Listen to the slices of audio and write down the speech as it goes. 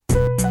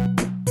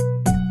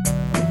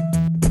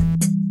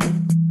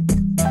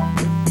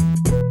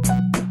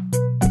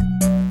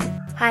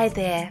Hi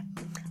there,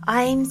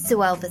 I'm Sue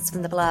Elvis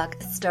from the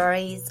blog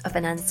Stories of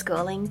an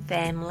Unschooling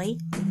Family.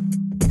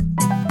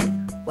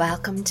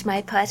 Welcome to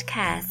my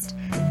podcast.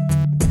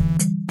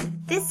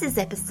 This is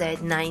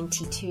episode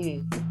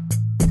 92.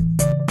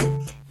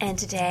 And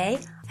today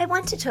I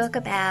want to talk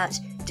about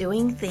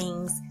doing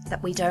things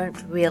that we don't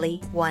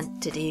really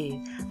want to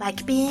do,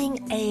 like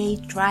being a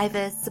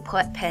driver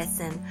support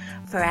person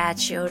for our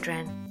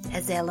children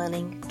as they're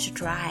learning to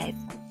drive.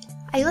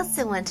 I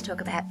also want to talk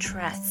about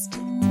trust.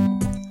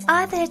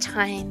 Are there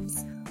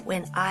times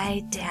when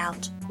I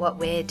doubt what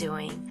we're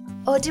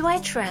doing? Or do I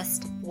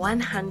trust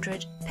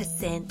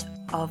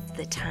 100% of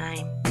the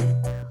time?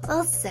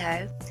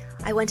 Also,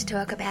 I want to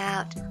talk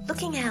about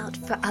looking out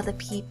for other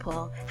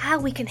people, how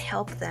we can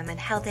help them and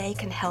how they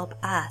can help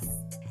us.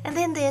 And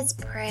then there's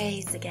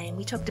praise again.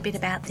 We talked a bit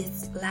about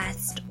this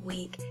last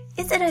week.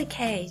 Is it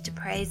okay to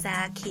praise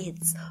our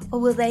kids, or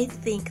will they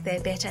think they're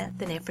better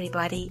than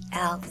everybody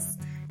else?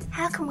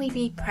 How can we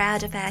be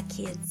proud of our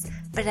kids,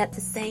 but at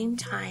the same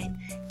time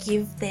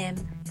give them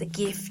the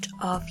gift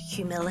of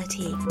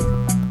humility?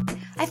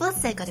 I've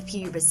also got a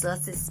few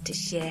resources to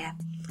share.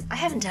 I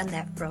haven't done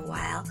that for a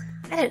while.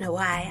 I don't know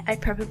why, I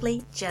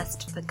probably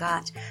just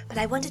forgot, but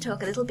I want to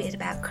talk a little bit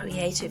about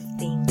creative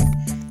things.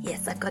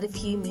 Yes, I've got a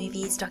few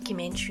movies,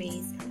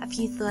 documentaries, a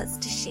few thoughts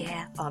to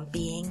share on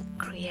being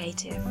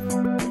creative.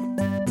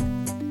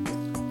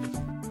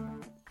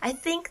 I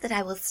think that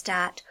I will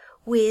start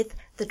with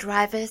the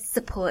driver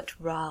support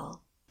role,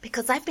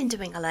 because I've been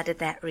doing a lot of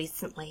that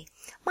recently.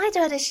 My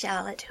daughter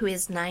Charlotte, who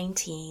is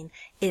 19,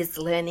 is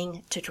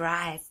learning to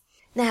drive.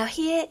 Now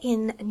here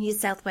in New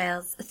South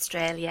Wales,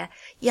 Australia,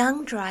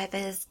 young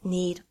drivers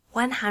need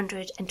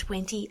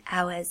 120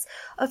 hours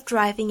of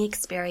driving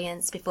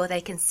experience before they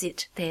can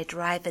sit their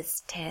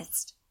driver's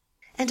test.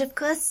 And of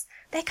course,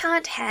 they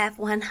can't have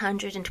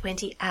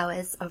 120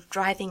 hours of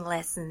driving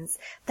lessons.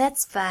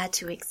 That's far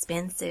too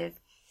expensive.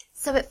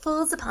 So it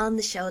falls upon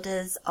the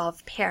shoulders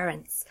of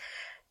parents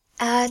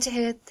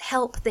to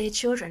help their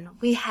children.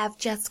 We have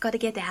just got to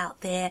get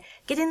out there,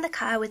 get in the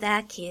car with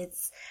our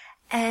kids,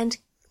 and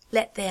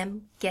let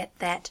them get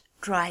that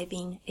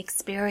driving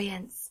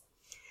experience.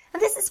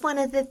 And this is one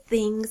of the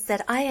things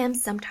that I am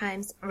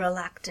sometimes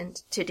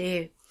reluctant to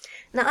do.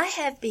 Now, I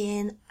have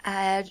been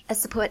a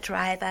support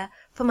driver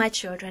for my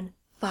children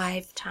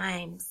 5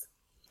 times.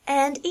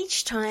 And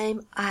each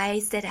time I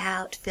set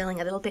out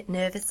feeling a little bit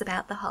nervous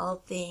about the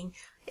whole thing.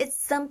 It's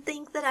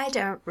something that I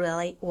don't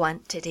really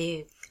want to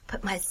do.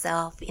 Put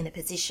myself in a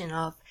position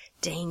of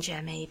danger,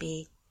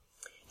 maybe.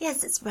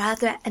 Yes, it's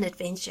rather an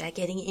adventure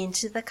getting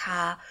into the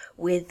car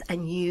with a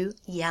new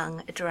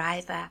young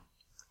driver.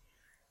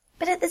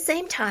 But at the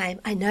same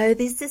time, I know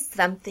this is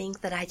something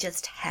that I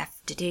just have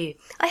to do.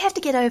 I have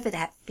to get over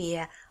that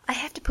fear. I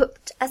have to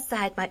put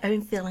aside my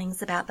own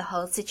feelings about the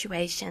whole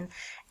situation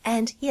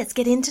and, yes,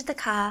 get into the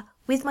car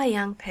with my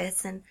young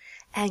person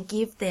and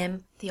give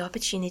them the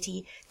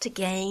opportunity to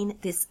gain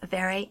this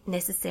very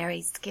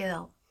necessary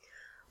skill.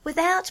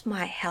 Without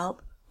my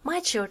help, my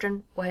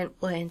children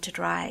won't learn to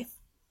drive.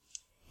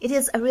 It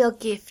is a real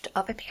gift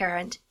of a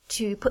parent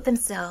to put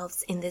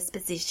themselves in this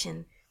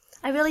position.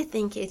 I really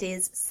think it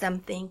is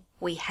something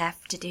we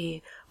have to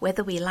do,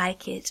 whether we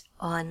like it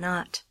or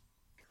not.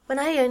 When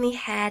I only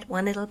had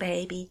one little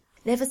baby,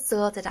 never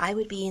saw that I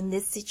would be in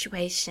this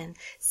situation,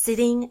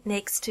 sitting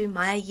next to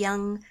my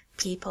young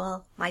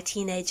people, my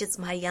teenagers,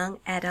 my young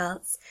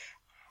adults,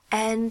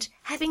 and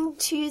having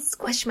to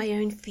squash my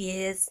own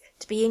fears,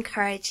 to be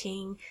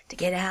encouraging, to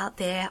get out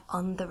there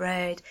on the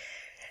road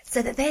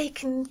so that they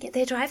can get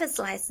their driver's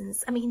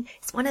license. I mean,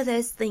 it's one of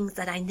those things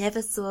that I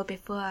never saw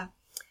before.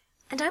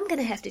 And I'm going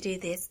to have to do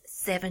this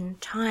 7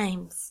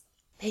 times.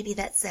 Maybe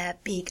that's a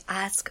big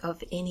ask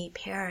of any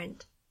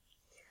parent.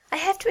 I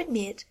have to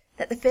admit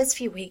that the first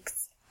few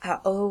weeks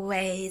are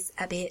always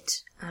a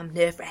bit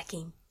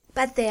nerve-wracking.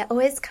 But there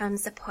always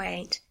comes a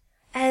point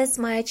as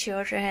my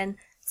children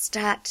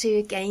start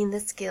to gain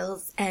the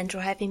skills and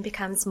driving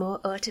becomes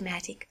more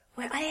automatic,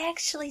 where I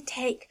actually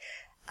take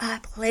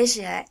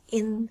pleasure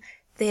in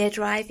their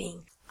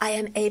driving. I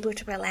am able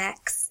to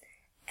relax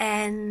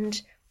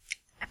and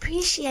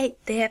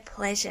appreciate their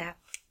pleasure.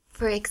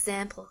 For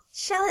example,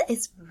 Charlotte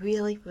is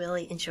really,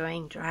 really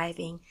enjoying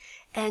driving,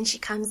 and she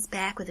comes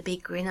back with a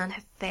big grin on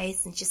her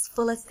face and just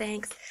full of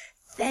thanks.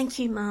 "Thank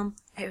you, Mum.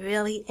 I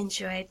really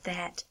enjoyed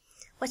that."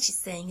 What she's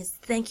saying is,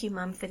 "Thank you,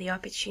 Mum, for the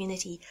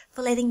opportunity,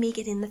 for letting me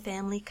get in the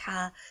family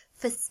car,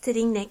 for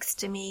sitting next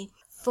to me,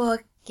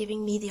 for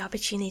giving me the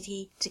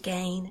opportunity to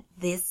gain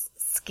this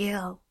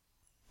skill."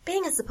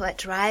 Being a support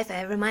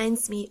driver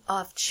reminds me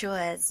of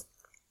chores.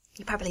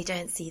 You probably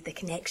don't see the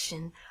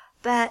connection,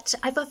 but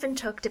I've often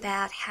talked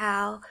about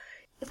how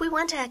if we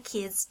want our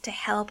kids to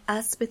help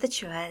us with the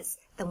chores,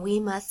 then we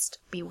must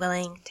be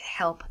willing to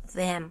help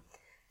them.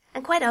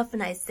 And quite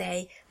often I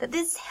say that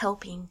this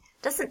helping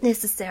doesn't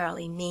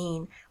necessarily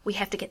mean we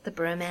have to get the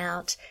broom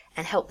out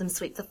and help them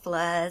sweep the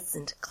floors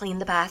and clean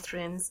the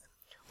bathrooms,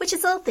 which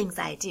is all things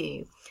I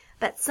do.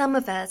 But some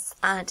of us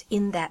aren't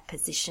in that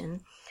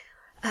position.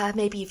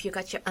 Maybe if you've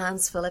got your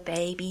arms full of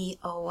baby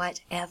or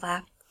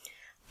whatever.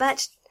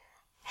 But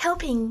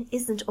helping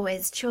isn't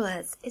always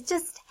chores. It's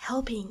just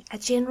helping, a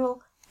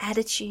general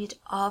attitude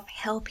of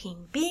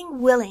helping,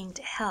 being willing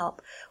to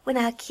help when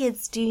our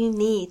kids do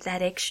need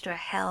that extra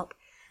help.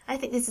 I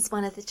think this is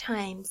one of the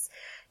times.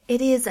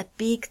 It is a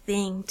big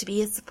thing to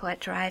be a support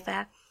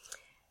driver,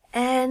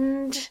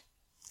 and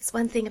it's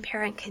one thing a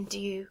parent can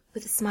do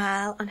with a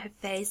smile on her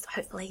face,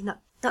 hopefully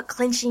not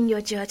clenching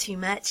your jaw too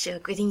much or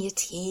gritting your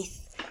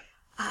teeth,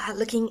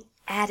 looking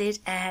at it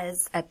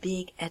as a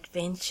big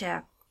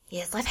adventure.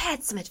 Yes, I've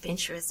had some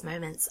adventurous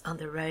moments on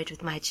the road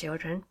with my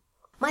children.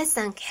 My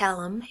son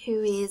Callum,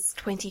 who is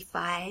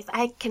 25,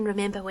 I can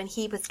remember when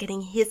he was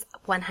getting his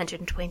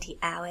 120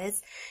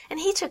 hours, and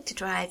he took to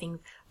driving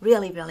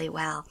really, really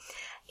well.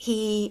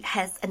 He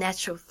has a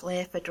natural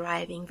flair for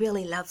driving,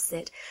 really loves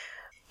it.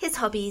 His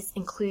hobbies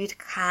include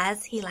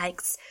cars. He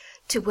likes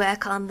to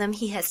work on them.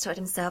 He has taught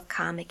himself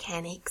car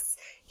mechanics.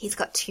 He's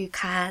got 2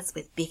 cars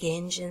with big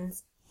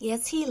engines.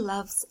 Yes, he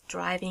loves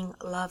driving,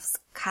 loves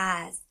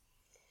cars.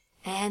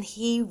 And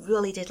he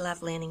really did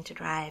love learning to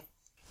drive.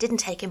 Didn't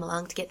take him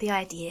long to get the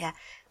idea,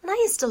 and I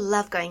used to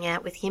love going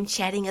out with him,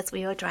 chatting as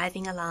we were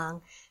driving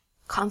along,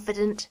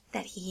 confident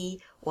that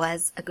he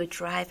was a good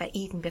driver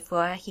even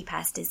before he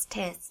passed his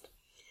test.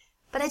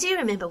 But I do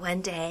remember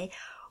one day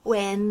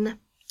when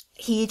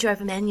he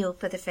drove a manual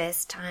for the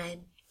first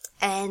time,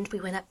 and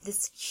we went up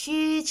this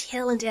huge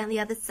hill and down the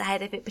other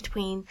side of it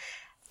between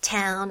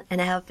town and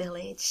our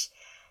village,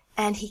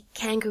 and he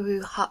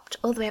kangaroo hopped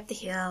all the way up the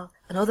hill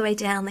and all the way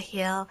down the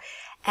hill,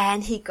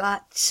 and he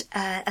got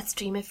a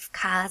stream of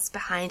cars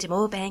behind him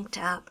all banked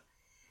up.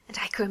 And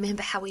I can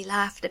remember how we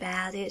laughed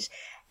about it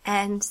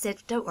and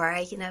said, don't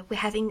worry, we're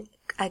having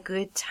a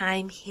good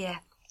time here.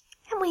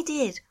 And we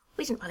did.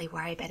 We didn't really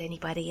worry about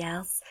anybody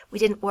else. We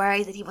didn't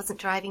worry that he wasn't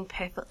driving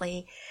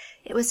perfectly.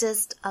 It was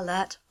just a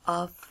lot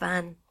of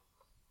fun.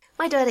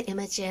 My daughter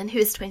Imogen, who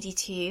is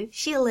 22,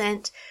 she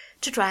learnt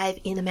to drive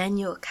in a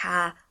manual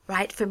car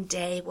right from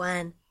day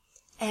one.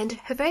 And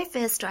her very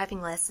first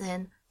driving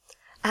lesson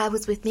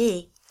was with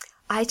me.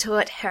 I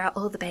taught her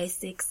all the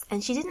basics,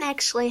 and she didn't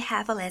actually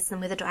have a lesson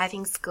with a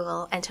driving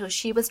school until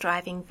she was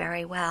driving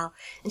very well.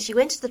 And she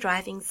went to the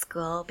driving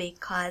school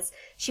because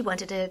she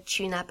wanted to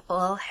tune up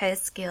all her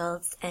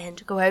skills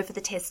and go over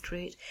the test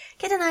route,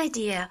 get an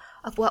idea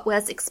of what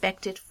was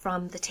expected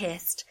from the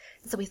test.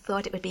 So we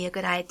thought it would be a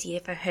good idea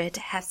for her to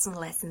have some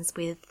lessons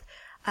with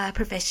a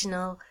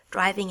professional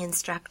driving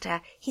instructor.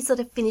 He sort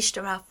of finished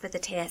her off for the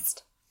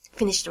test,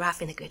 finished her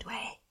off in a good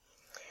way.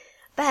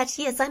 But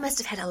yes, I must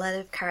have had a lot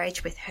of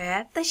courage with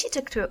her, though she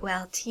took to it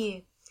well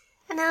too.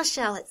 And now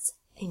Charlotte's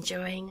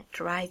enjoying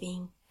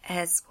driving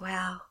as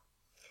well.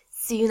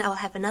 Soon I'll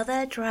have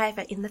another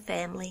driver in the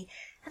family,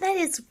 and that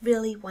is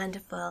really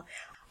wonderful.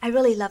 I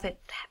really love it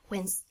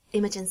when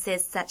Imogen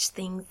says such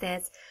things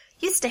as,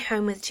 you stay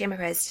home with Gemma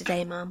Rose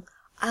today, Mum.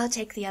 I'll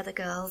take the other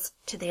girls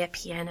to their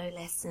piano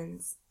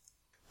lessons.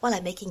 While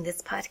I'm making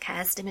this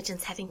podcast,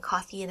 Imogen's having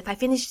coffee, and if I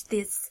finish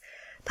this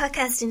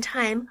podcast in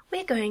time,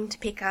 we're going to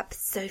pick up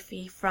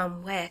Sophie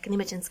from work, and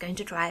Imogen's going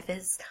to drive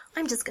us.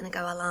 I'm just going to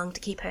go along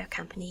to keep her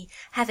company,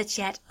 have a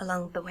chat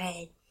along the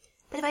way.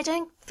 But if I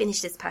don't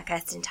finish this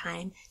podcast in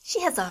time,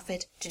 she has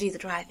offered to do the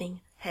driving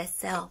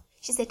herself.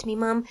 She said to me,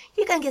 Mum,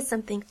 you go and get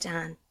something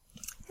done.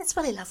 It's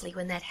really lovely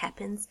when that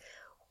happens.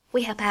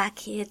 We help our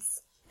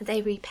kids, and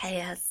they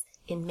repay us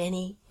in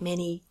many,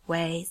 many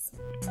ways.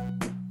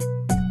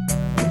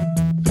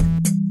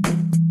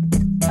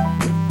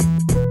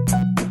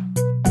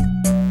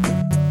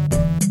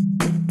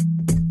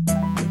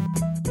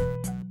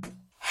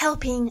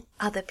 Helping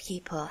other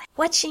people,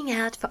 watching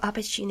out for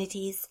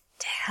opportunities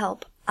to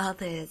help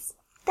others.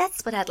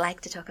 That's what I'd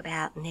like to talk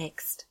about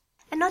next.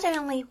 And not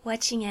only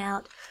watching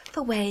out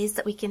for ways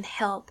that we can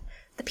help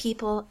the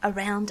people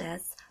around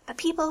us, but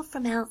people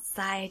from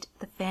outside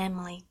the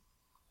family.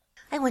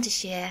 I want to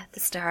share the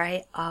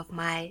story of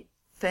my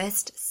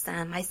first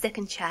son, my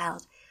second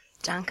child,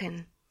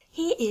 Duncan.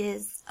 He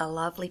is a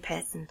lovely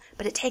person,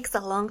 but it takes a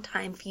long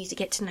time for you to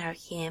get to know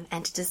him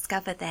and to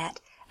discover that.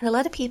 And a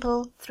lot of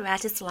people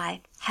throughout his life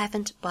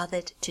haven't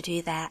bothered to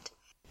do that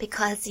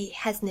because he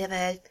has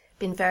never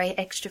been very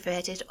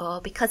extroverted,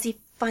 or because he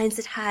finds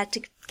it hard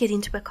to get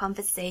into a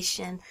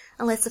conversation,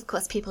 unless of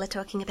course people are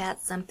talking about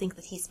something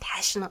that he's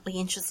passionately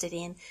interested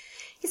in.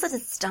 He sort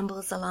of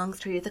stumbles along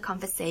through the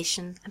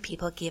conversation and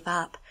people give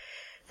up.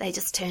 They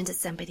just turn to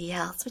somebody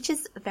else, which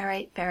is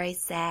very, very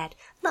sad.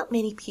 Not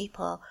many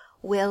people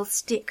will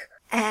stick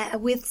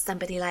with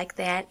somebody like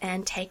that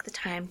and take the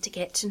time to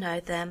get to know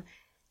them,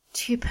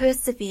 to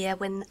persevere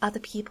when other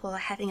people are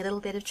having a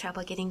little bit of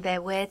trouble getting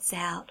their words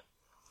out.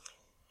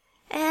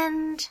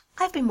 And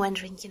I've been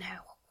wondering,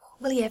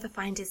 will he ever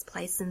find his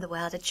place in the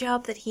world, a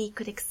job that he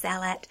could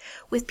excel at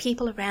with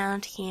people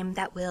around him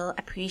that will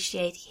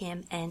appreciate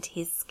him and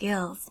his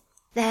skills.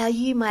 Now,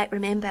 you might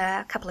remember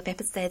a couple of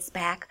episodes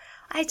back,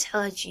 I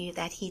told you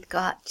that he'd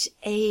got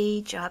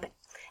a job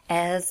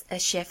as a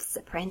chef's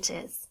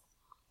apprentice.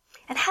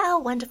 And how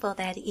wonderful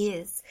that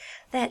is,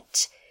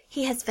 that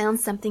he has found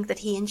something that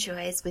he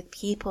enjoys with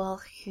people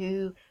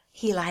who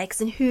he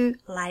likes and who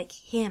like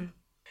him.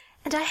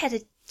 And I had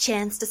a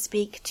chance to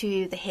speak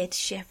to the head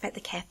chef at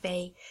the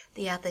cafe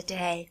the other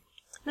day.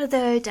 And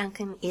although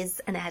Duncan is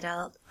an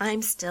adult,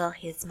 I'm still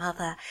his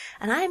mother,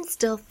 and I'm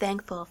still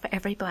thankful for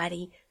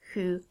everybody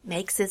who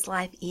makes his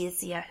life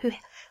easier, who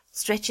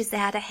stretches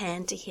out a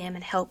hand to him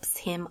and helps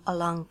him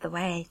along the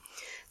way.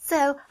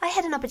 So I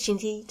had an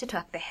opportunity to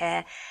talk to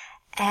her,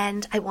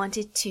 and I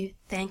wanted to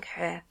thank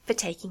her for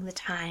taking the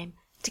time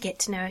to get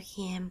to know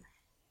him,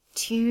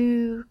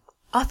 to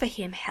offer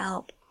him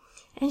help.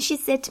 And she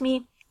said to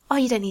me, "Oh,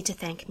 you don't need to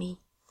thank me.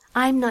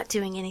 I'm not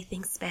doing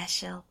anything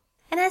special."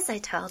 And as I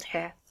told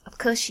her, of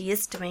course she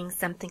is doing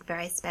something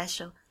very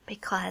special,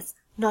 because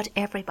not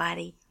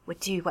everybody would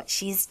do what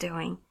she's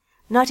doing.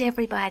 Not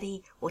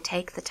everybody will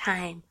take the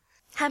time.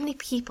 How many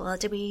people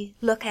do we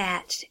look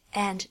at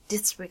and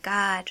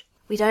disregard?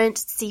 We don't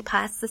see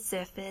past the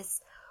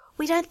surface.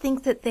 We don't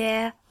think that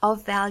they're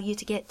of value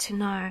to get to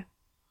know.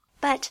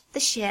 But the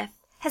chef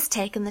has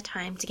taken the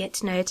time to get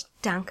to know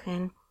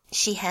Duncan.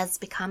 She has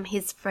become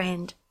his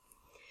friend.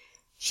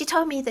 She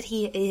told me that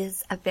he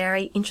is a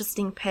very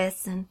interesting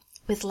person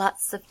with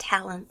lots of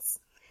talents,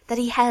 that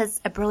he has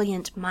a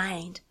brilliant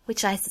mind,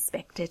 which I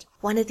suspected.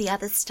 One of the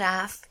other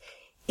staff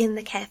in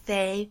the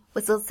cafe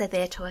was also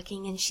there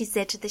talking, and she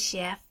said to the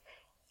chef,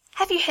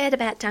 "Have you heard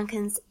about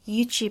Duncan's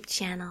YouTube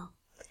channel?"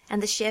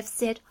 And the chef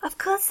said, "Of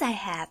course I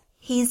have.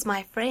 He's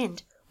my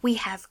friend. We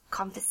have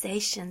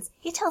conversations.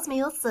 He tells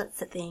me all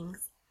sorts of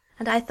things."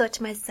 And I thought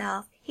to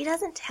myself, he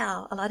doesn't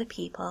tell a lot of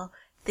people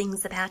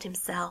things about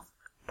himself.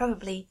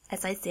 Probably,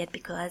 as I said,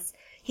 because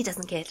he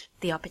doesn't get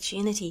the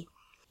opportunity.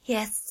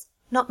 Yes,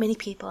 not many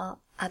people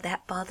are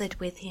that bothered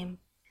with him.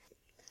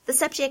 The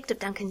subject of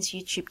Duncan's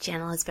YouTube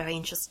channel is very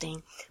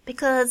interesting,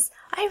 because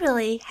I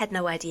really had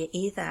no idea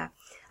either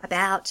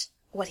about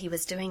what he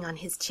was doing on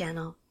his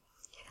channel.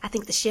 I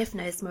think the chef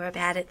knows more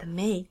about it than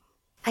me.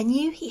 I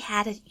knew he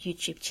had a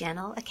YouTube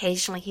channel.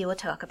 Occasionally he will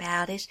talk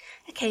about it.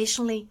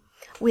 Occasionally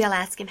we'll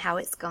ask him how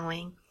it's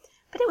going.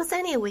 But it was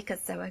only a week or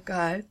so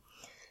ago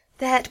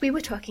that we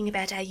were talking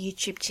about our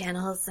YouTube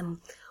channels,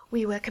 and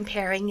we were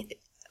comparing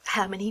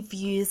how many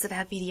views of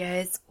our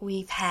videos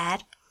we've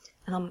had.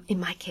 And in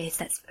my case,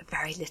 that's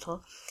very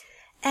little.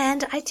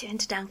 And I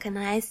turned to Duncan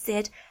and I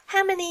said,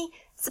 "How many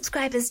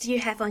subscribers do you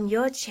have on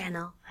your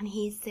channel?" And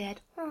he said,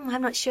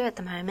 "I'm not sure at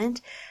the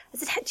moment." I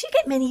said, "Do you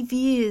get many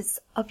views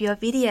of your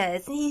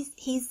videos?" And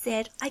he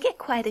said, "I get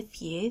quite a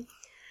few."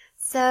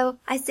 So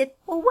I said,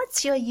 "Well,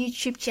 what's your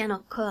YouTube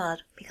channel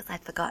called?" Because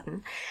I'd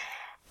forgotten.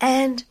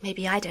 And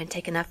maybe I don't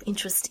take enough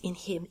interest in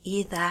him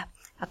either,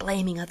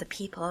 blaming other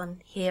people,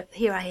 and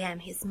here I am,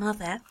 his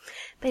mother.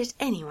 But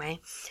anyway,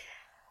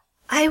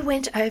 I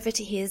went over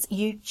to his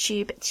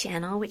YouTube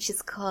channel, which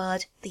is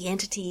called The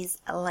Entity's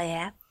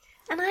Lair,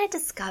 and I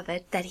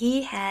discovered that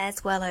he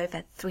has well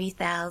over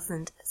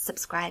 3,000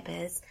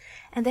 subscribers,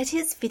 and that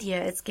his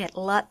videos get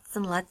lots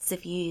and lots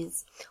of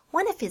views.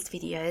 One of his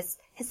videos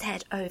has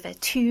had over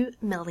 2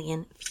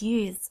 million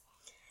views.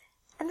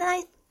 And then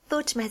I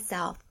thought to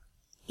myself,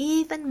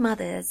 even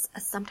mothers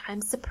are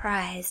sometimes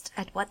surprised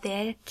at what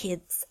their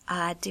kids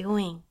are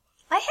doing.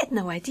 I had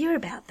no idea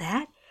about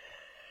that.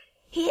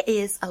 He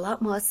is a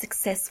lot more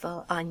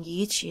successful on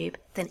YouTube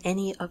than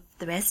any of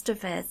the rest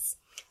of us,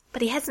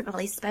 but he hasn't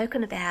really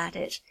spoken about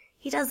it.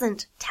 He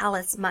doesn't tell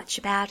us much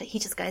about it. He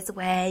just goes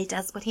away,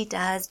 does what he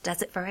does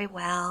it very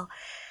well,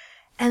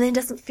 and then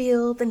doesn't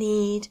feel the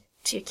need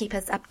to keep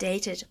us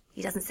updated.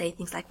 He doesn't say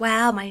things like,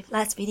 "Wow, my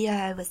last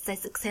video was so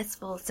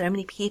successful, so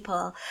many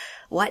people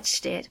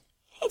watched it."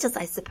 He just,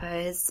 I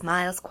suppose,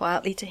 smiles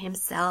quietly to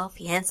himself.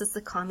 He answers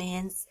the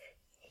comments.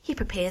 He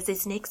prepares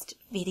his next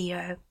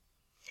video.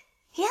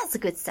 He has a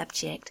good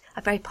subject,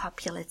 a very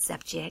popular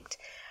subject.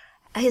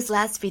 His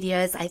last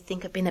videos, I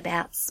think, have been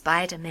about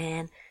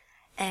Spider-Man,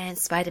 and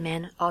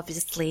Spider-Man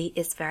obviously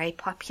is very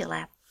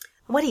popular.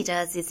 And what he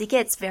does is he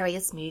gets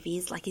various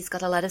movies, like he's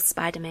got a lot of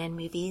Spider-Man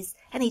movies,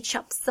 and he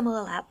chops them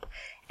all up,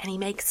 and he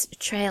makes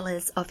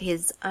trailers of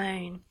his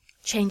own,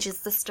 changes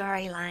the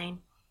storyline.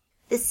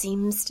 This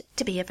seems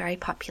to be a very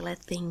popular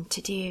thing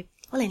to do.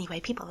 Well, anyway,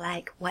 people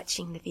like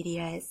watching the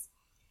videos.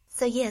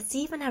 So yes,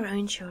 even our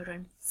own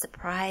children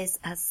surprise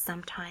us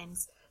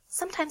sometimes.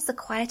 Sometimes the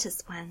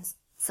quietest ones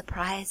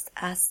surprise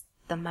us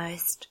the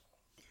most.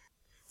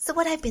 So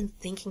what I've been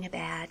thinking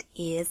about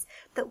is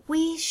that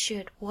we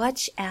should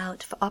watch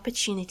out for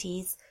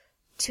opportunities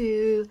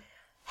to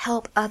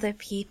help other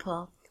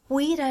people.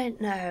 We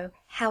don't know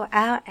how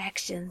our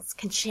actions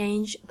can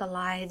change the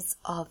lives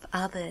of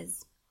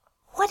others.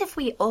 What if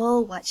we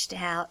all watched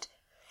out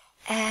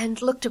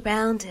and looked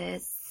around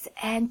us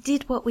and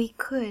did what we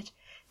could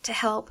to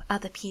help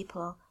other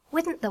people?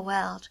 Wouldn't the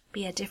world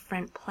be a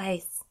different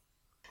place?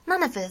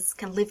 None of us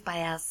can live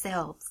by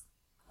ourselves.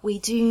 We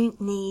do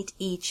need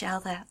each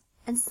other,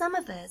 and some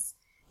of us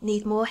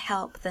need more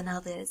help than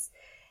others.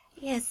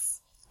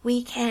 Yes,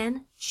 we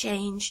can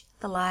change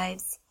the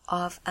lives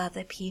of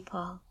other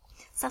people.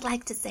 So I'd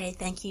like to say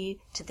thank you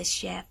to the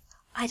chef.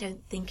 I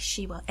don't think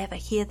she will ever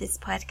hear this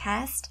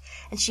podcast,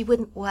 and she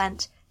wouldn't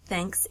want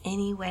thanks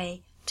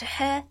anyway. To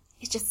her,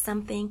 It's just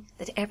something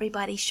that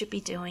everybody should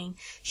be doing.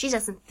 She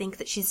doesn't think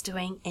that she's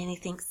doing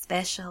anything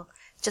special.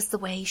 It's just the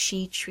way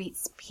she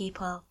treats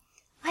people.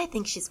 I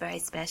think she's very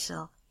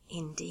special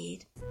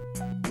indeed.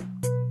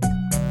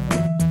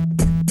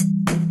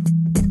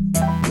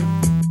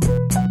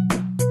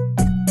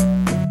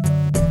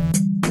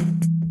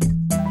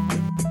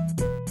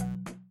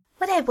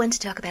 What I want to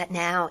talk about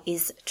now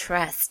is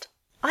trust.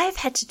 I've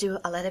had to do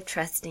a lot of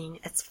trusting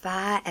as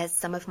far as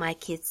some of my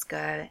kids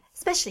go,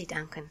 especially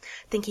Duncan,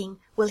 thinking,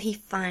 will he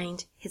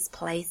find his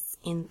place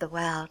in the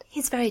world?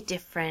 He's very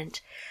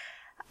different.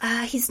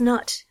 He's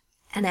not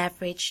an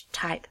average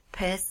type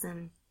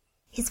person.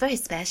 He's very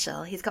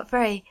special. He's got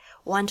very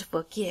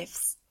wonderful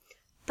gifts,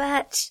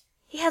 but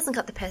he hasn't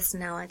got the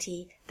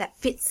personality that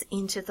fits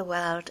into the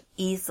world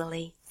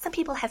easily. Some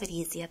people have it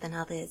easier than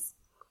others.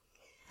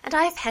 And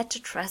I've had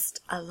to trust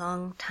a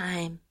long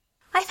time.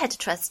 I've had to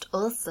trust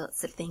all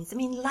sorts of things. I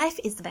mean, life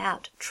is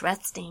about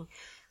trusting.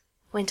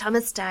 When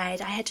Thomas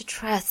died, I had to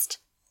trust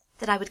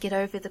that I would get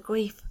over the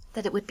grief,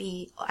 that it would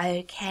be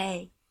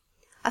okay.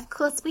 Of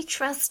course, we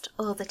trust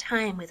all the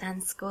time with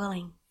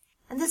unschooling.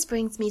 And this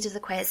brings me to the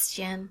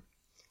question,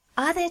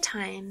 are there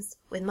times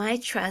when my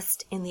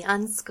trust in the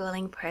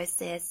unschooling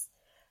process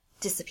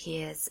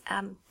disappears?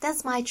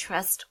 Does my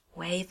trust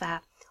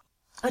waver?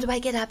 Or do I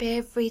get up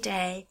every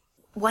day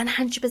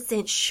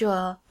 100%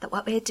 sure that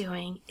what we're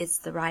doing is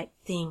the right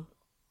thing?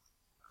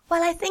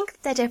 Well, I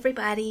think that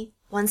everybody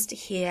wants to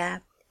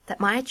hear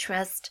that my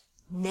trust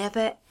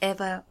never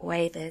ever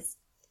wavers.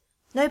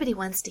 Nobody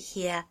wants to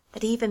hear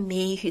that even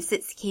me, who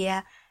sits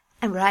here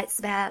and writes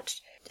about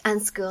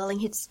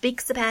unschooling, who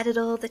speaks about it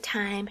all the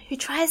time, who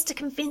tries to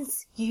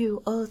convince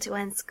you all to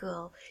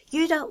unschool,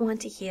 you don't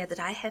want to hear that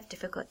I have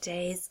difficult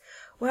days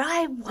where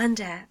I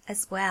wonder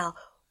as well,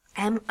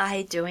 am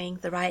I doing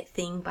the right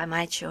thing by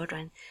my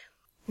children?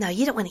 No,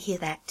 you don't want to hear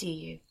that, do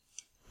you?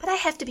 But I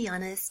have to be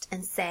honest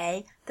and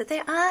say that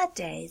there are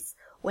days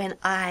when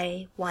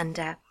I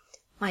wonder.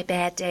 My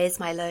bad days,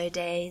 my low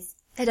days,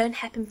 they don't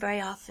happen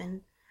very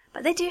often,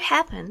 but they do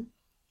happen.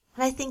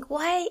 And I think,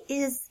 why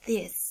is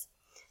this?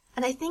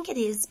 And I think it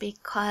is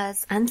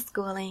because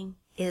unschooling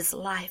is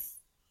life.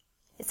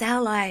 It's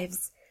our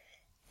lives.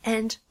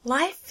 And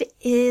life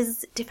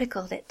is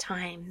difficult at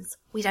times.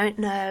 We don't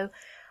know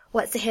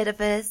what's ahead of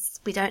us.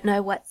 We don't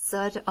know what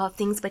sort of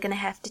things we're going to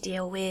have to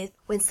deal with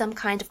when some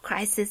kind of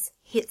crisis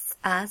hits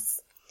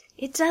us.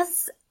 It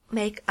does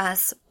make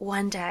us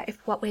wonder if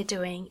what we're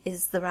doing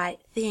is the right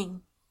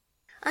thing.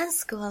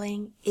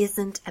 Unschooling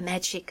isn't a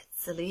magic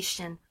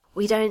solution.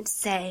 We don't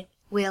say,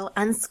 we'll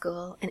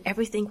unschool and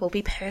everything will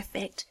be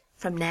perfect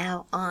from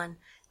now on.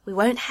 We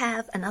won't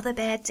have another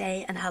bad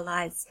day in our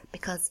lives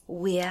because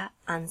we're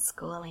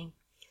unschooling.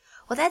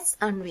 Well, that's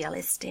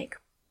unrealistic.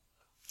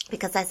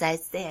 Because as I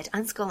said,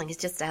 unschooling is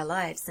just our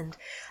lives, and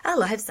our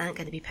lives aren't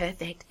going to be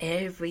perfect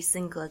every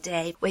single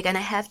day. We're going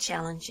to have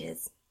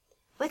challenges.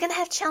 We're going to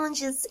have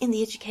challenges in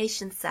the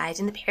education side,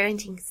 in the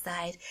parenting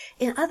side,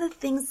 in other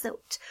things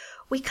that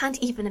we can't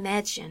even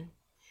imagine.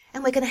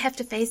 And we're going to have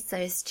to face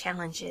those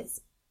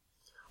challenges.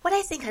 What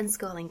I think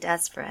unschooling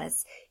does for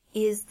us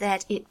is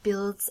that it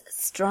builds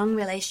strong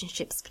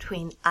relationships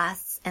between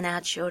us and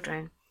our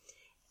children.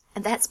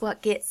 And that's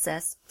what gets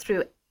us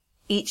through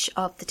each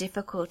of the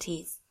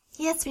difficulties.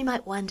 Yes, we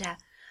might wonder,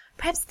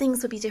 perhaps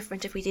things would be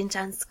different if we didn't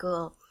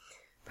unschool.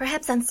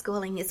 Perhaps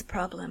unschooling is a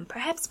problem.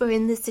 Perhaps we're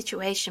in this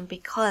situation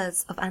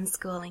because of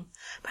unschooling.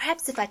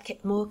 Perhaps if I'd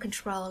kept more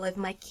control over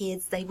my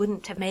kids, they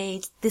wouldn't have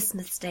made this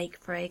mistake,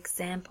 for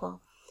example.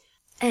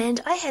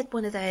 And I had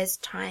one of those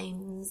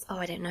times,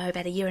 about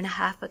a year and a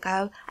half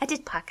ago. I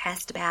did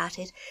podcast about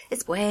it.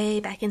 It's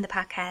way back in the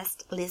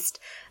podcast list,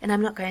 and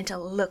I'm not going to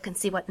look and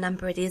see what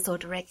number it is or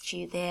direct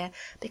you there,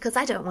 because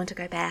I don't want to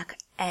go back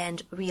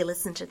and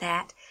re-listen to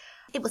that.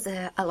 It was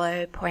a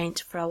low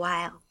point for a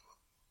while.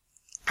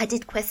 I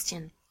did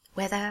question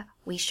whether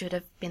we should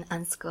have been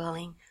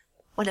unschooling.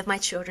 One of my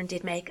children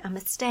did make a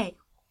mistake.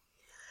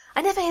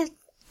 I never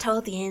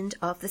told the end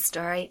of the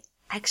story.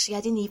 Actually,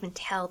 I didn't even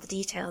tell the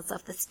details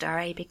of the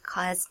story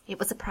because it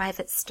was a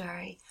private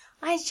story.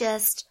 I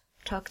just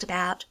talked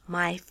about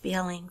my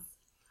feelings.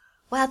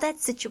 Well, that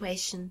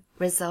situation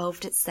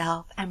resolved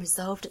itself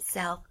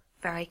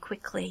very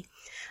quickly.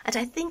 And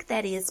I think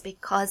that is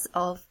because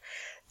of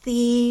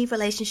the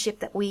relationship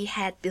that we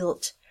had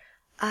built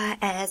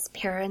as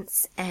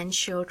parents and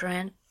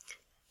children.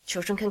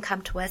 Children can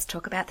come to us,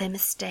 talk about their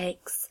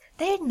mistakes.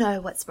 They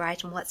know what's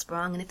right and what's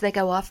wrong, and if they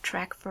go off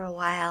track for a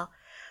while,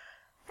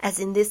 as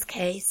in this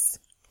case,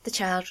 the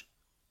child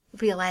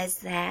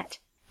realized that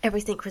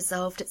everything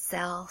resolved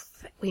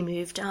itself, we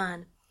moved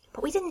on.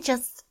 But we didn't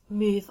just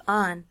move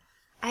on.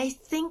 I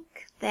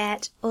think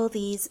that all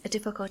these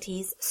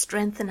difficulties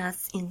strengthen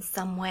us in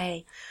some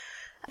way.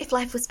 If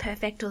life was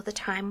perfect all the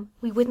time,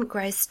 we wouldn't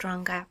grow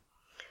stronger.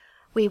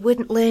 We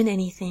wouldn't learn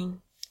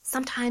anything.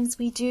 Sometimes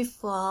we do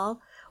fall.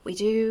 We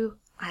do,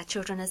 our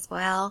children as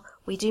well.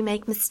 We do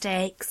make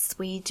mistakes.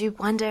 We do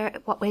wonder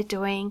what we're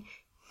doing.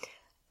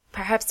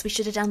 Perhaps we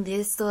should have done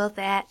this or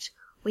that.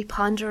 We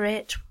ponder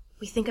it.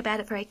 We think about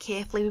it very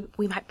carefully.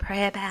 We might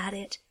pray about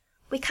it.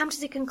 we come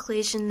to the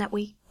conclusion that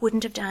we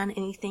wouldn't have done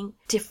anything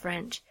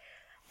different,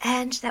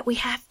 and that we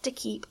have to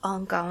keep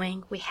on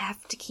going. We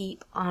have to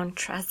keep on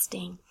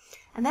trusting.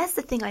 And that's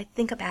the thing I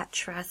think about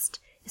trust.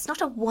 It's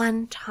not a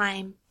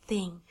one-time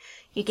thing.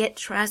 You get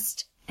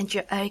trust and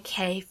you're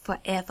okay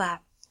forever.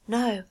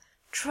 No,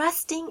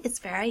 trusting is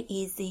very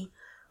easy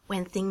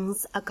when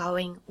things are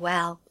going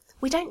well.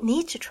 We don't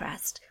need to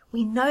trust.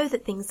 We know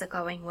that things are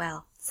going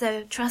well,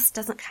 so trust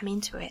doesn't come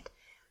into it.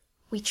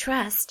 We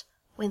trust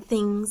when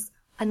things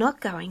are not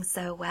going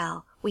so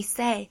well. We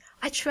say,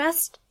 I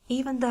trust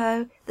even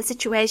though the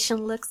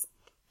situation looks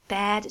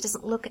bad, it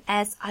doesn't look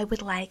as I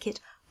would like it.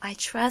 I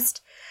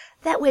trust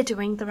that we're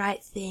doing the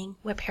right thing,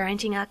 we're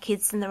parenting our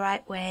kids in the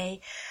right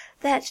way,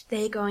 that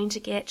they're going to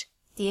get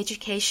the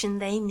education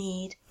they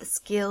need, the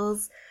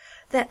skills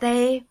that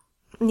they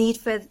need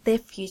for their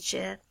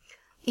future.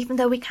 Even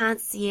though we can't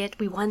see it,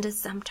 we wonder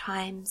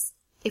sometimes.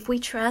 If we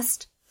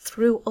trust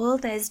through all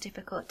those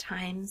difficult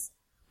times,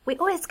 we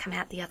always come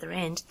out the other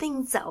end.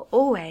 Things are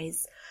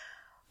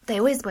they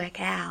always work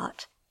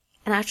out.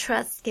 And our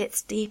trust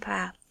gets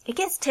deeper. It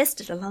gets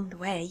tested along the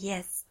way,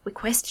 yes. We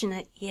question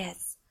it,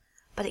 yes.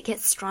 But it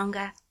gets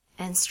stronger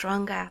and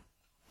stronger.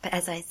 But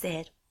as I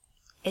said,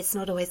 it's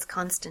not always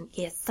constant.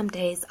 Yes, some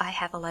days I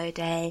have a low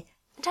day,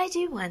 and I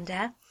do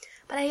wonder.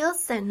 But I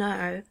also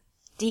know,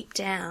 deep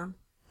down,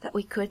 that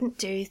we couldn't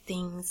do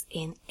things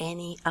in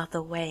any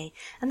other way.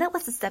 And that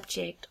was the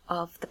subject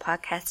of the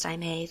podcast I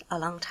made a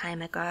long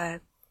time ago.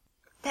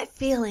 That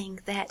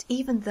feeling that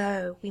even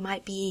though we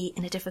might be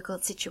in a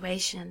difficult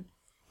situation,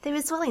 there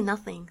is really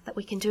nothing that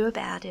we can do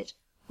about it.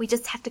 We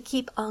just have to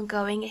keep on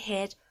going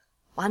ahead,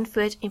 one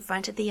foot in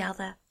front of the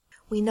other.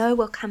 We know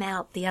we'll come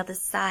out the other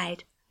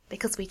side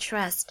because we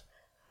trust.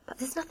 But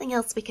there's nothing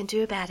else we can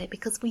do about it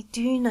because we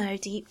do know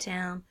deep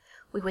down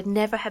we would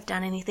never have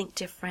done anything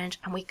different,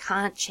 and we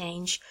can't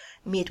change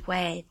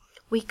midway.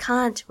 We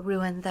can't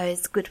ruin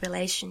those good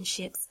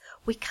relationships.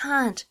 We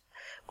can't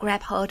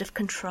grab hold of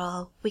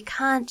control. We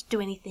can't do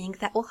anything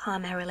that will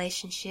harm our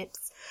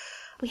relationships.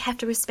 We have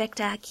to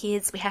respect our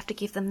kids. We have to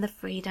give them the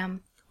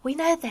freedom. We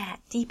know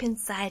that deep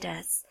inside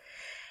us.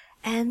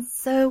 And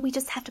so we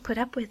just have to put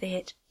up with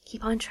it,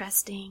 keep on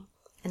trusting.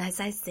 And as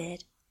I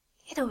said,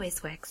 it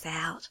always works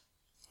out.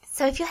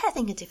 So if you're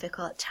having a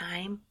difficult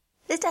time,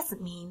 this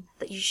doesn't mean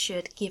that you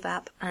should give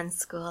up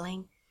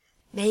unschooling.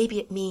 Maybe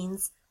it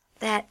means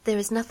that there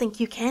is nothing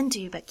you can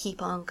do but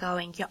keep on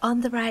going. You're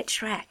on the right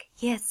track.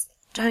 Yes,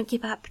 don't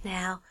give up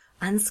now.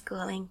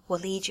 Unschooling will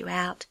lead you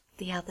out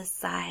the other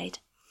side.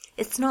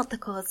 It's not the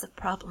cause of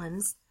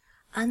problems.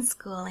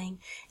 Unschooling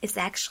is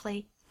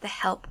actually the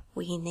help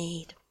we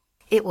need.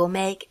 It will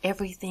make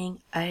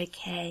everything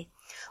okay.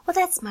 Well,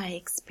 that's my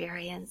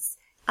experience.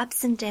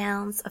 Ups and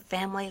downs of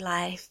family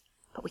life,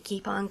 but we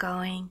keep on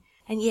going.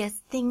 And yes,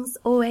 things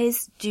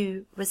always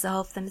do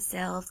resolve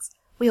themselves.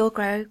 We all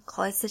grow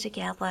closer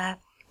together.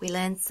 We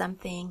learn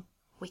something.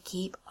 We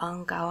keep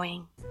on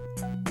going.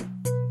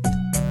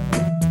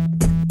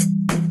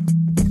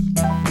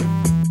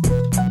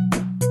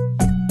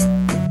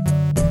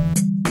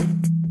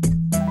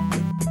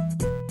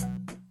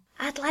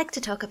 I'd like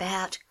to talk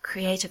about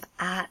creative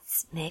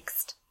arts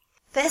next.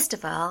 First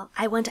of all,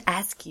 I want to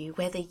ask you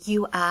whether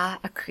you are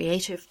a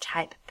creative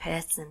type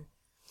person.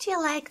 Do you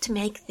like to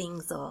make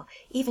things, or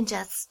even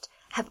just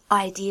have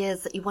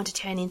ideas that you want to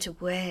turn into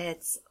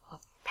words? Or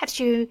perhaps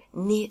you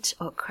knit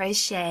or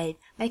crochet,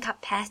 make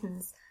up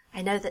patterns.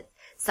 I know that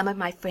some of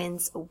my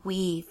friends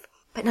weave,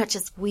 but not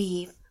just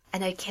weave. I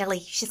know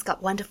Kelly, she's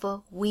got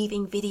wonderful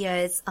weaving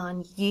videos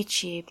on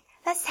YouTube.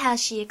 That's how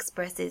she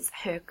expresses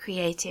her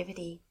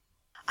creativity.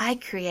 I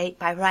create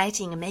by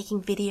writing and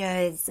making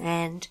videos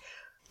and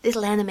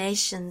little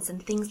animations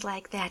and things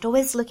like that,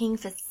 always looking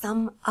for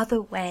some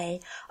other way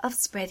of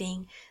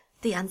spreading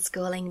the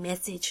unschooling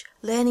message,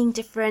 learning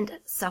different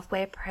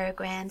software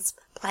programs,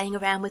 playing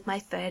around with my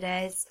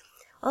photos.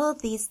 All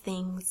of these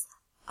things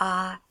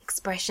are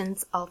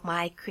expressions of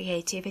my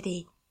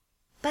creativity.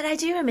 But I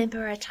do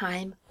remember a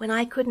time when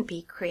I couldn't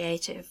be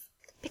creative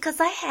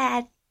because I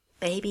had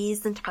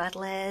babies and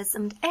toddlers,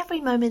 and every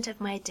moment of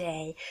my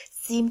day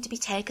seemed to be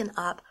taken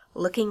up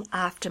looking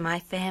after my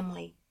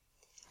family.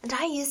 And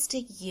I used to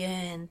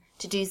yearn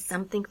to do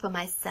something for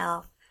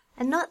myself,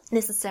 and not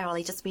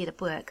necessarily just read a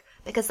book,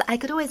 because I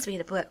could always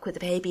read a book with a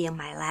baby in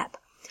my lap,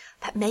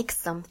 but make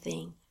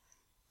something.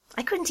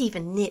 I couldn't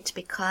even knit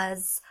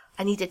because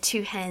I needed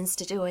 2 hands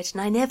to do it,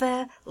 and I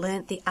never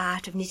learnt the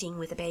art of knitting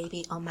with a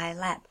baby on my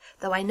lap,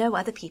 though I know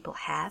other people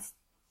have.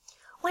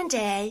 One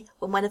day,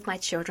 when one of my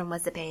children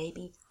was a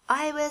baby,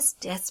 I was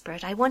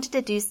desperate. I wanted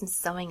to do some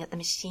sewing at the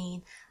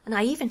machine, and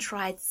I even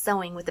tried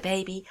sewing with the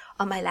baby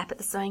on my lap at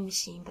the sewing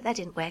machine, but that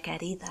didn't work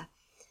out either.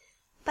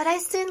 But I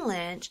soon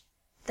learned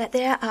that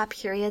there are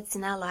periods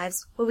in our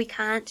lives where we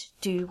can't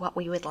do what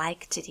we would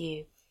like to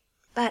do.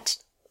 But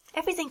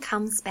everything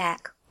comes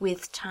back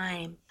with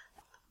time.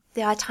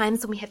 There are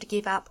times when we have to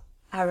give up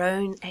our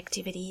own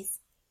activities.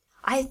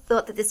 I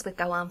thought that this would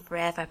go on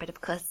forever, but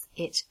of course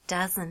it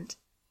doesn't.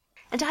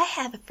 And I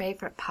have a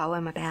favourite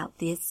poem about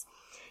this.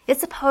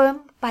 It's a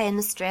poem by an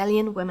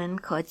Australian woman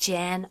called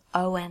Jan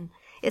Owen.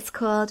 It's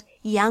called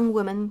Young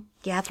Woman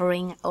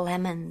Gathering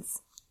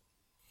Lemons.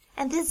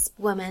 And this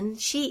woman,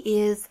 she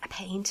is a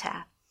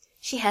painter.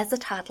 She has a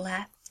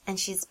toddler and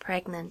she's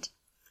pregnant.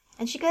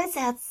 And she goes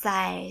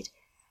outside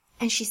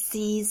and she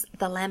sees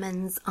the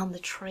lemons on the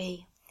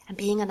tree. And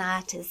being an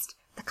artist,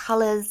 the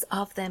colors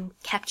of them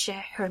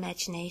capture her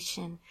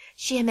imagination.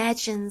 She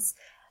imagines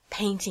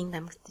painting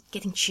them,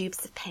 getting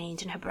tubes of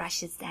paint and her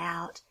brushes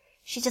out.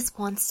 She just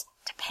wants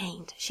to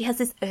paint. She has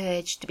this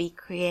urge to be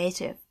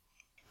creative.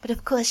 But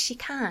of course she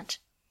can't.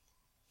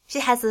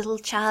 She has a little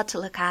child to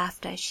look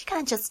after. She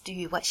can't just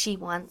do what she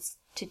wants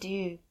to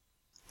do.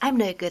 I'm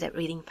no good at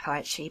reading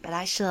poetry, but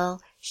I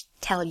shall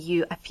tell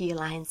you a few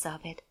lines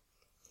of it.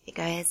 It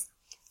goes,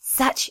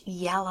 "Such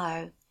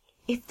yellow,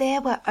 if there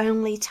were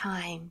only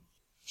time.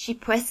 She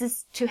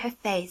presses to her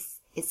face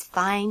its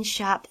fine,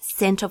 sharp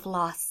scent of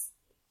loss,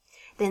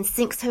 then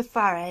sinks her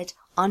forehead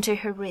onto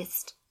her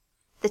wrist.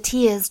 The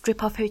tears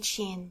drip off her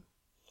chin,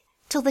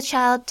 till the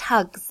child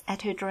tugs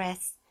at her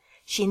dress.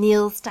 She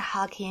kneels to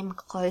hug him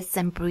close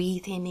and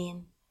breathe him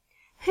in.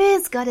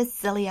 Who's got a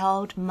silly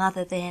old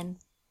mother then?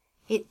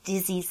 It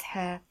dizzies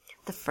her,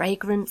 the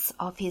fragrance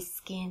of his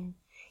skin.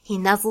 He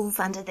nuzzles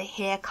under the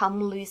hair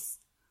come loose.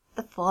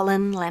 The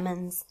fallen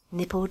lemons,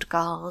 nippled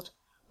gold,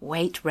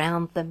 wait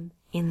round them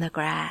in the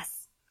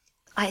grass."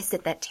 I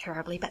said that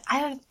terribly, but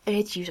I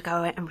urge you to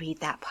go and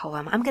read that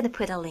poem. I'm going to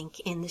put a link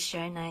in the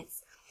show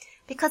notes.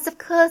 Because, of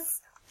course,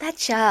 that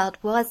child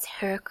was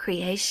her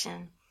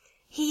creation.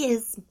 He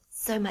is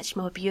so much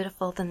more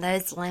beautiful than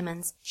those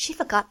lemons. She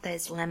forgot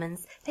those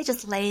lemons. They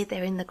just lay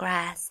there in the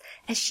grass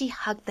as she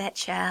hugged that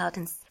child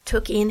and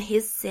took in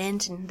his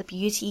scent and the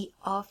beauty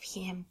of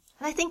him.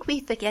 And I think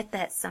we forget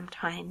that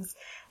sometimes,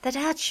 that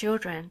our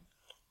children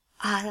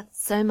are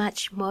so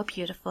much more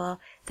beautiful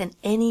than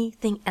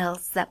anything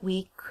else that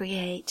we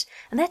create.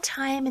 And that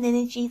time and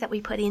energy that we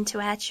put into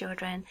our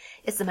children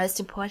is the most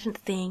important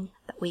thing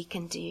that we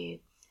can do.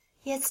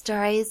 Yes,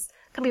 stories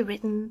can be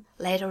written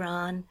later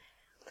on.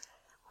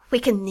 We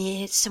can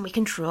knit and we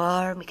can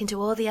draw and we can do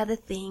all the other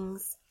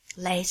things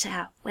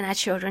later when our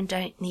children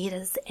don't need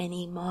us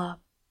anymore.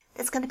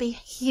 There's going to be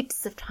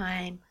heaps of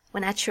time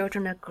when our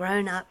children are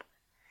grown up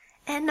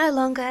and no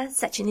longer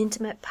such an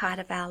intimate part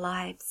of our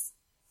lives.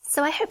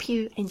 So I hope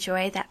you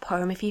enjoy that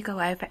poem if you go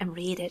over and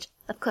read it.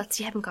 Of course,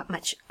 you haven't got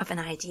much of an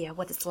idea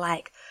what it's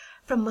like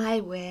from my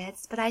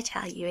words, but I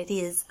tell you it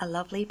is a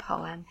lovely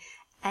poem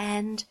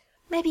and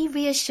maybe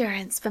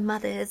reassurance for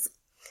mothers,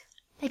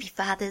 maybe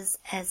fathers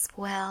as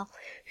well,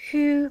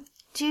 who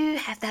do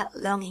have that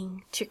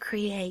longing to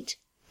create,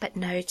 but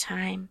no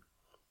time.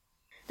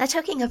 Now,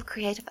 talking of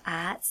creative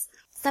arts,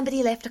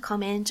 somebody left a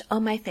comment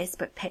on my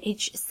Facebook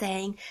page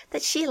saying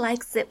that she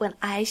likes it when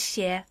I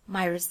share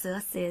my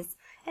resources,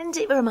 and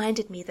it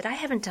reminded me that I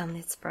haven't done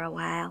this for a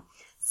while.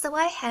 So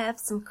I have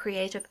some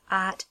creative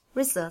art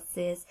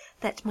resources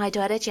that my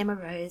daughter Gemma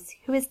Rose,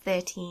 who is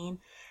 13,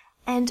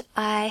 and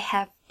I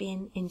have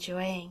been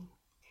enjoying.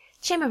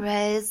 Gemma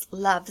Rose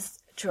loves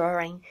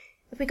drawing.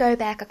 If we go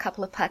back a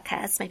couple of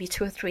podcasts, maybe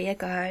 2 or 3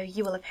 ago,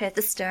 you will have heard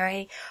the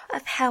story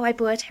of how I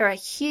bought her a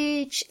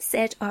huge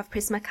set of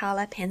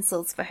Prismacolor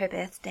pencils for her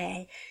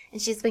birthday.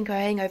 And she's been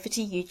going over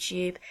to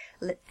YouTube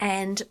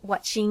and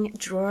watching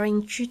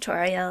drawing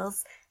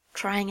tutorials,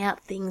 trying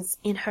out things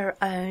in her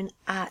own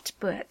art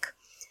book,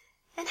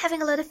 and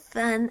having a lot of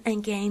fun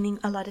and gaining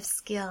a lot of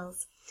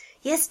skills.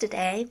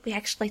 Yesterday, we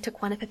actually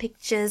took one of her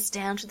pictures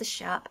down to the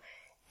shop,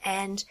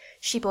 and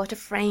she bought a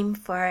frame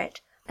for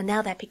it. And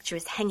now that picture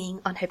is hanging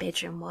on her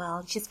bedroom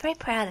wall. She's very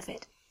proud of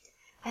it.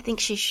 I think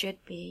she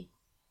should be.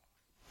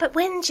 But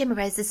when Gemma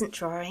Rose isn't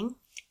drawing,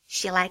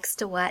 she likes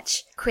to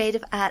watch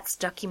creative arts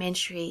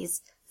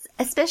documentaries,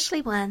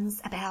 especially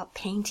ones about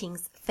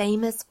paintings,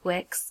 famous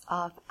works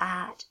of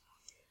art.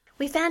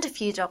 We found a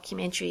few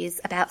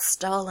documentaries about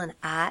stolen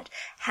art,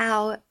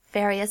 how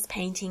various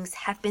paintings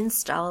have been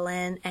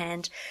stolen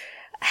and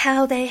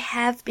how they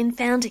have been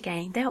found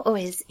again. They're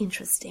always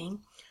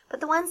interesting.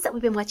 But the ones that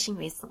we've been watching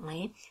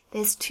recently,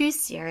 there's 2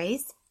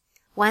 series.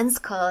 One's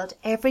called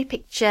Every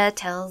Picture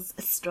Tells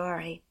a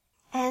Story.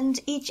 And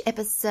each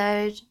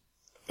episode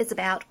is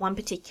about one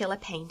particular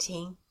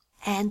painting,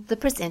 and the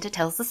presenter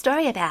tells the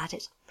story about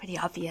it. Pretty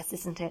obvious,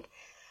 isn't it?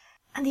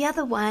 And the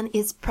other one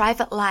is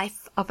Private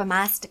Life of a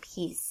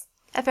Masterpiece,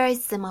 a very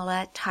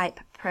similar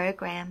type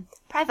program.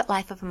 Private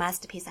Life of a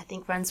Masterpiece, I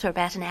think, runs for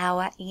about an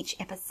hour each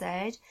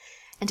episode,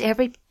 and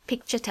Every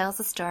Picture Tells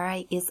a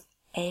Story is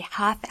a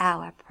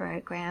half-hour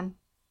program.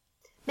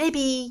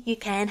 Maybe you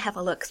can have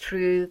a look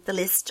through the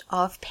list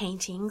of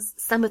paintings.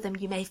 Some of them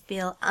you may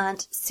feel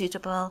aren't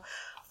suitable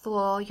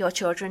for your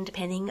children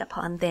depending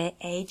upon their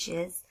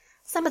ages.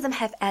 Some of them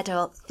have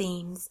adult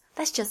themes.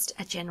 That's just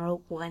a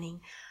general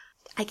warning.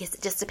 I guess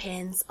it just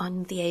depends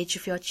on the age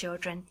of your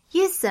children.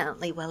 You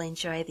certainly will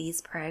enjoy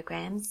these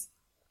programs.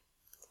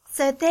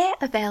 So they're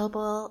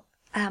available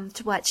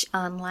to watch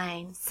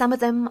online. Some of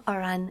them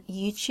are on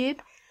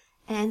YouTube,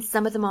 and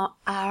some of them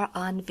are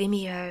on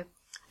Vimeo.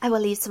 I will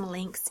leave some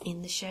links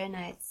in the show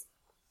notes.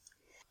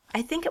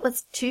 I think it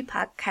was 2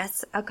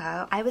 podcasts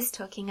ago, I was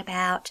talking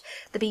about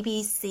the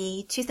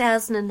BBC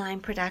 2009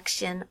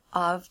 production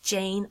of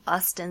Jane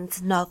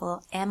Austen's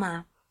novel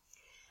Emma.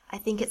 I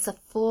think it's a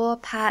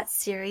 4-part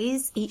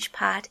series. Each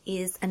part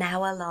is an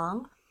hour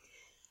long.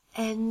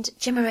 And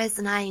Gemma Rose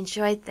and I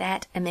enjoyed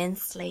that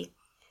immensely.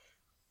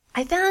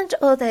 I found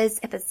all those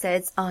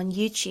episodes on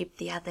YouTube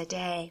the other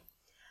day.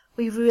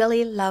 We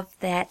really love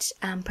that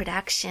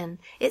production.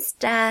 It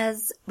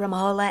stars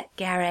Romola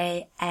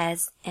Garai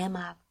as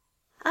Emma.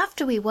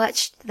 After we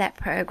watched that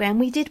program,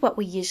 we did what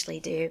we usually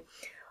do.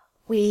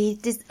 We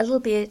did a little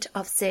bit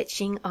of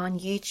searching on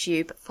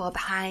YouTube for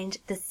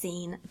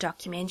behind-the-scene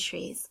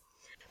documentaries.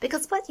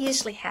 Because what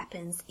usually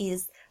happens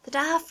is that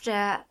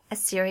after a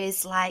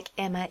series like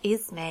Emma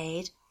is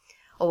made,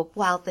 or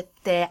while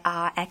they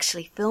are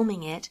actually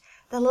filming it,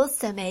 they'll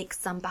also make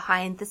some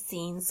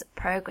behind-the-scenes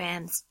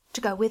programs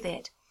to go with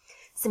it.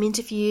 Some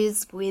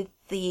interviews with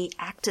the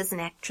actors and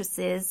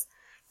actresses.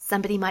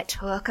 Somebody might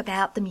talk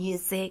about the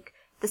music,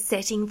 the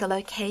setting, the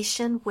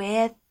location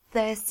where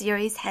the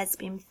series has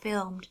been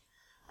filmed.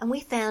 And we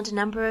found a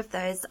number of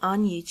those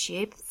on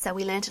YouTube, so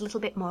we learnt a little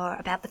bit more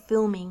about the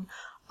filming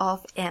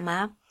of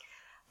Emma,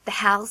 the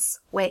house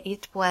where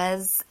it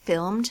was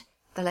filmed,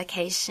 the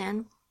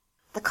location,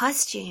 the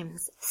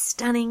costumes,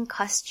 stunning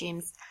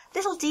costumes,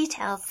 little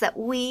details that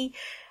we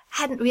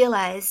hadn't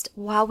realized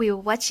while we were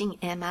watching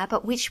Emma,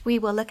 but which we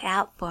will look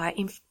out for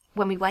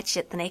when we watch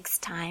it the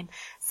next time,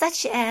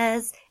 such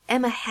as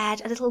Emma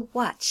had a little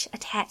watch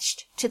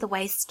attached to the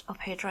waist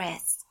of her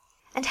dress,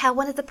 and how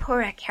one of the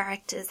poorer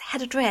characters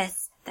had a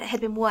dress that had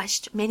been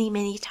washed many,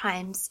 many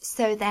times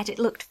so that it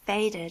looked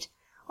faded.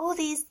 All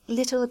these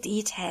little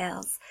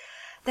details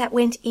that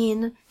went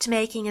in to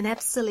making an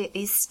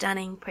absolutely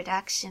stunning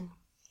production.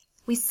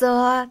 We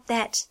saw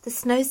that the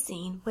snow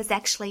scene was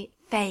actually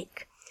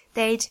fake.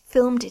 They'd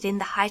filmed it in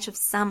the height of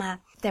summer.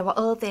 They were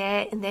all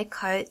there in their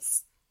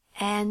coats,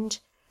 and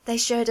they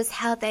showed us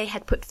how they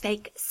had put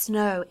fake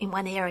snow in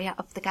one area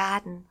of the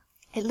garden.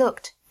 It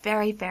looked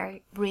very,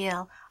 very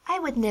real. I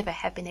would never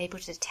have been able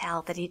to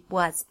tell that it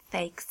was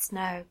fake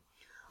snow.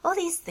 All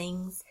these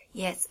things,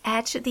 yes,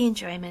 add to the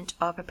enjoyment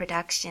of a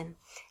production.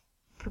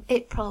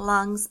 It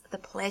prolongs the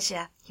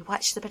pleasure. You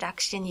watch the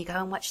production, you go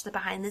and watch the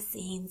behind the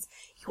scenes,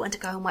 you want to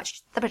go and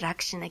watch the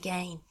production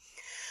again.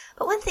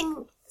 But one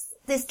thing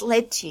this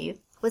led to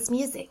was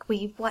music.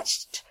 We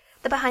watched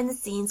the behind the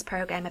scenes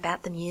program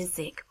about the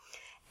music,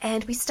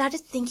 and we started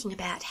thinking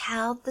about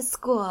how the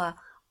score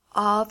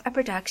of a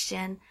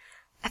production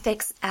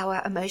affects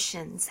our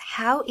emotions,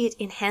 how it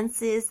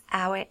enhances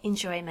our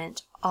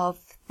enjoyment of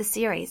the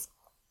series.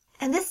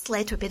 And this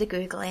led to a bit of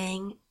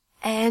Googling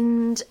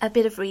and a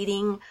bit of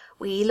reading.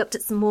 We looked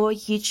at some more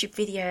YouTube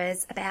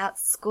videos about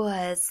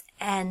scores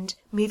and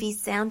movie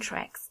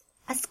soundtracks.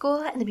 A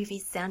score and a movie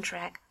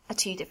soundtrack are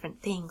 2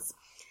 different things.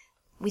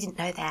 We didn't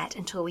know that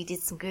until we did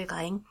some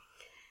Googling.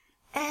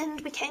 And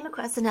we came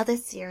across another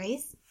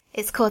series.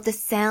 It's called The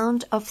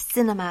Sound of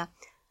Cinema,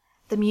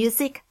 the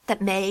music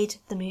that made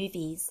the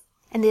movies.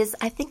 And there's,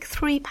 I think,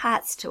 3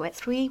 parts to it,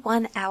 3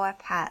 one-hour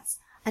parts.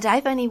 And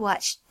I've only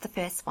watched the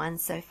first one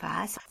so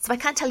far, so I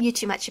can't tell you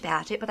too much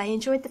about it, but I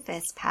enjoyed the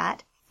first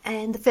part.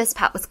 And the first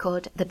part was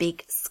called The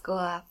Big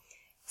Score.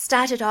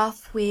 Started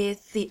off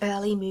with the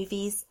early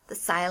movies, the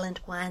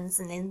silent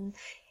ones, and then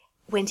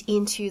went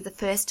into the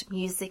first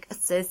music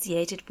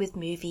associated with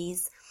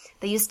movies.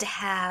 They used to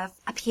have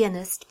a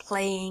pianist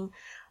playing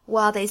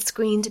while they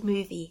screened a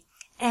movie,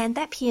 and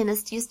that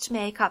pianist used to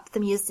make up the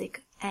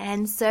music.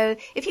 And so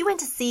if you went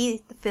to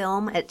see the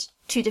film at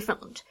 2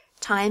 different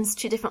times,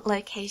 2 different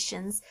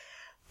locations,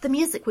 the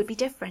music would be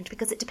different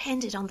because it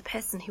depended on the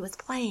person who was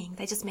playing.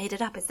 They just made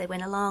it up as they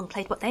went along,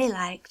 played what they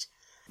liked.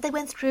 They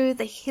went through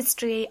the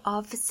history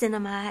of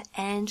cinema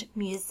and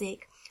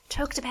music,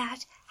 talked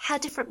about how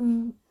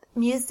different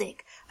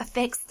music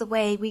affects the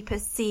way we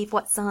perceive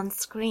what's on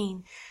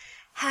screen,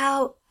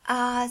 how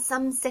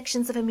some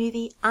sections of a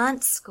movie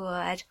aren't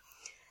scored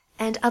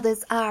and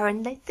others are,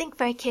 and they think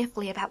very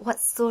carefully about what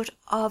sort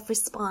of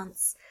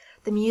response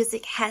the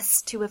music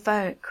has to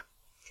evoke.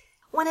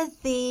 One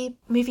of the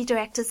movie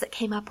directors that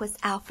came up was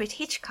Alfred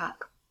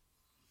Hitchcock.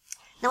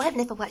 Now, I've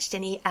never watched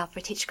any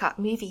Alfred Hitchcock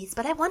movies,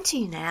 but I want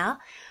to now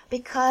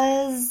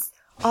because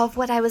of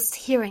what I was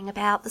hearing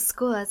about the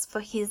scores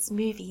for his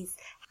movies,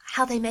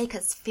 how they make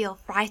us feel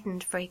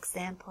frightened, for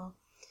example.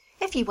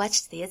 If you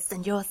watch this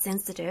and you're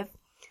sensitive,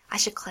 I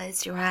should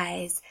close your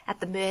eyes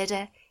at the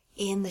murder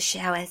in the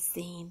shower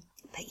scene.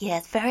 But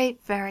yes, very,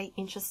 very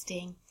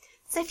interesting.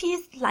 So if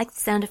you like the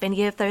sound of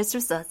any of those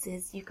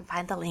resources, you can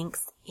find the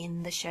links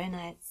in the show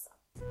notes.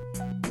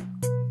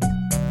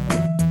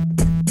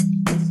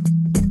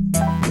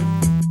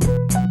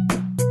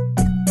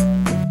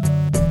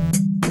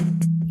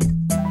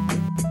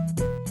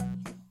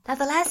 Now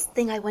the last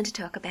thing I want to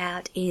talk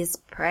about is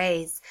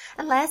praise.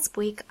 And last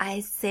week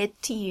I said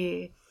to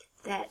you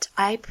that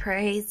I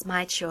praise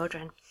my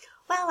children.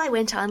 Well, I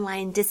went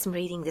online, did some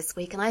reading this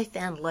week, and I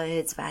found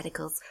loads of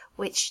articles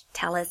which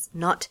tell us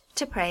not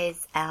to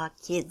praise our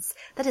kids.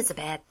 That is a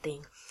bad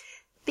thing.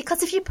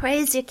 Because if you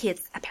praise your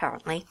kids,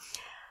 apparently,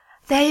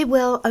 they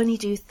will only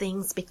do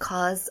things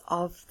because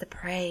of the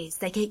praise.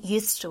 They get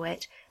used to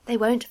it. They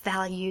won't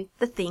value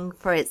the thing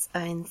for its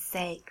own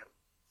sake.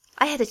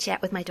 I had a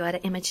chat with my daughter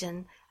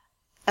Imogen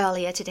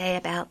earlier today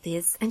about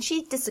this, and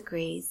she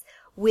disagrees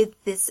with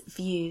this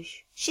view.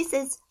 She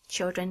says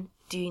children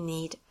do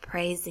need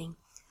praising.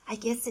 I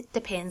guess it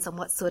depends on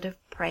what sort of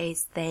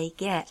praise they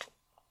get,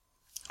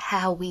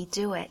 how we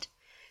do it.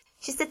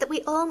 She said that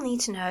we all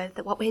need to know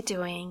that what we're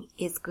doing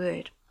is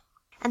good.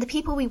 And the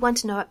people we want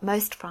to know it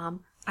most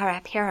from are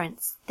our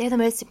parents. They're the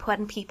most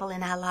important people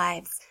in our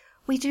lives.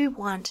 We do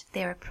want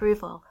their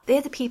approval.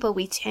 They're the people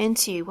we turn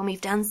to when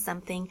we've done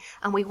something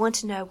and we want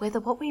to know whether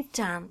what we've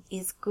done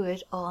is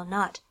good or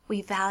not.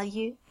 We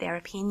value their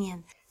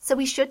opinion. So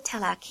we should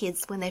tell our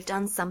kids when they've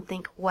done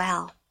something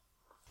well.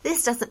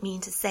 This doesn't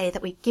mean to say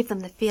that we give them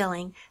the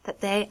feeling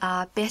that they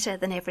are better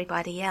than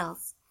everybody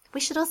else. We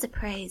should also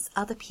praise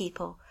other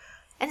people.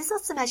 And it's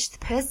not so much the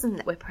person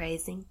that we're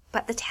praising,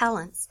 but the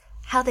talents,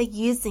 how they're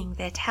using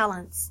their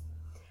talents.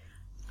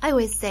 I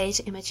always say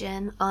to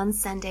Imogen on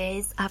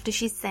Sundays after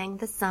she sang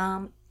the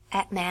psalm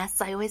at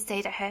Mass, I always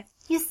say to her,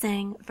 "You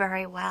sang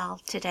very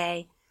well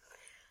today."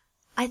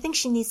 I think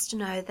she needs to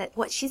know that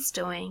what she's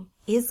doing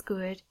is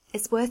good,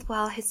 it's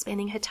worthwhile her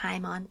spending her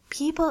time on.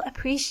 People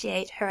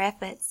appreciate her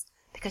efforts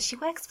because she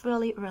works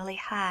really, really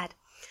hard.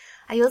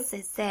 I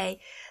also say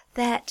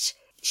that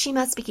she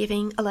must be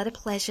giving a lot of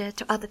pleasure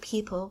to other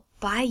people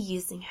by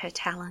using her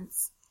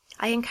talents.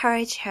 I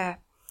encourage her.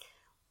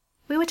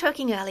 We were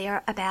talking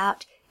earlier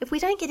about if we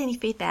don't get any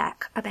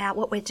feedback about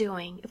what we're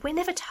doing, if we're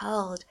never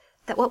told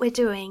that what we're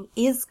doing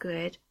is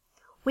good,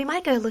 we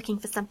might go looking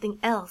for something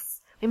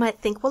else. We might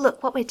think, well,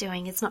 look, what we're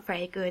doing is not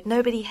very good.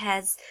 Nobody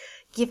has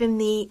given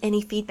me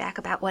any feedback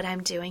about what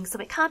I'm doing, so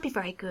it can't be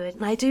very good.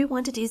 And I do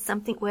want to do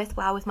something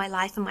worthwhile with my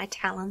life and my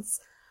talents.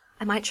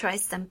 I might try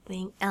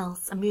something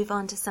else and move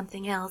on to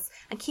something else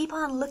and keep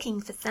on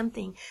looking for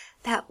something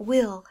that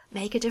will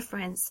make a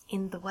difference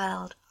in the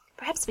world.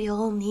 Perhaps we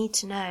all need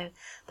to know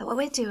that what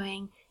we're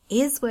doing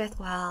is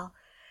worthwhile.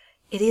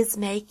 It is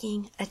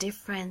making a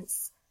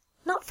difference.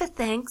 Not for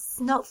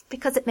thanks, not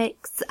because it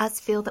makes us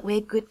feel that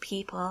we're good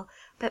people,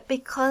 but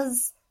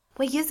because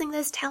we're using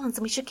those talents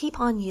and we should keep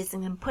on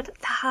using them, put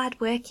the hard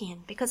work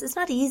in, because it's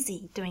not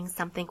easy doing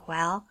something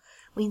well.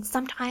 We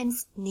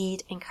sometimes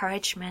need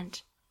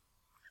encouragement.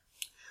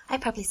 I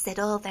probably said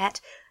all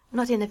that,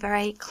 not in a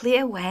very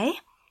clear way.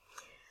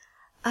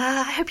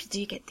 I hope you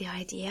do get the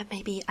idea.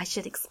 Maybe I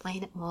should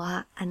explain it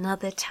more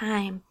another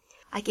time.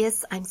 I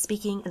guess I'm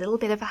speaking a little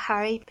bit of a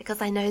hurry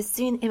because I know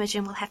soon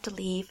Imogen will have to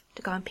leave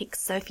to go and pick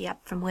Sophie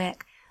up from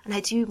work, and I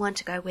do want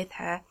to go with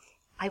her.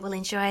 I will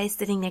enjoy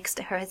sitting next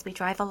to her as we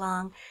drive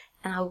along,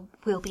 and I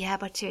will be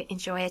able to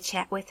enjoy a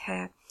chat with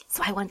her.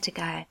 So I want to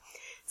go.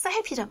 So I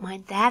hope you don't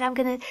mind that. I'm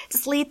going to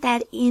just lead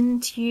that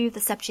into the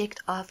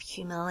subject of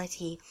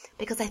humility,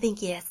 because I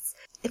think, yes,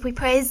 if we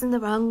praise in the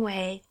wrong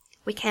way,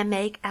 we can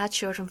make our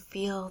children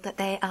feel that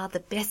they are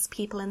the best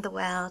people in the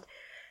world,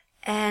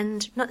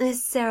 and not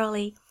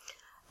necessarily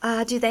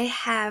do they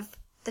have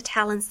the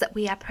talents that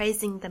we are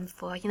praising them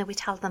for. You know, we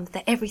tell them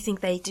that everything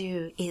they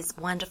do is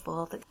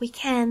wonderful, that we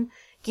can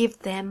give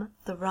them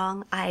the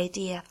wrong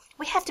idea.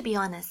 We have to be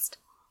honest.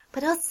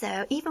 But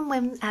also, even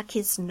when our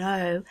kids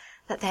know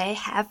that they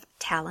have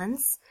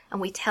talents and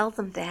we tell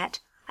them that,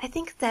 I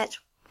think that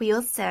we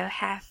also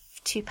have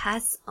to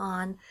pass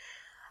on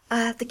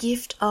the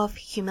gift of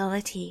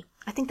humility.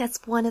 I think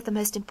that's one of the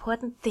most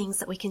important things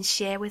that we can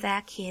share with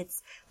our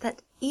kids,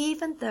 that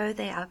even though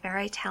they are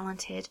very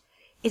talented,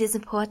 it is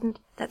important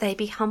that they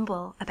be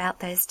humble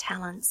about those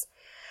talents,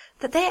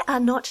 that they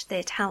are not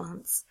their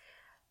talents.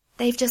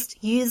 They've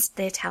just used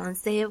their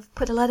talents. They have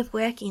put a lot of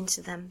work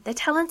into them. Their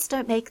talents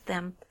don't make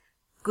them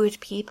good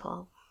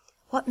people.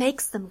 What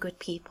makes them good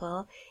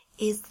people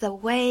is the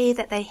way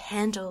that they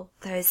handle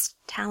those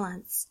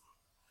talents.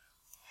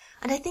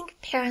 And I think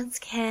parents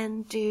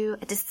can do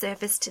a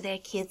disservice to their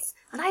kids,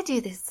 and I do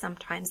this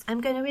sometimes.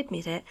 I'm going to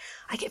admit it.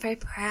 I get very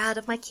proud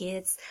of my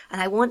kids,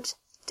 and I want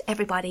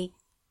everybody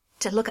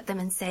to look at them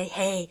and say,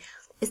 hey,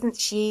 isn't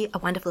she a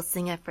wonderful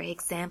singer, for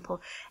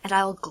example? And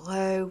I'll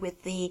glow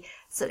with the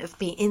sort of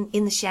be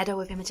in the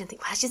shadow of Imogen and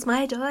think, wow, she's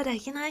my daughter.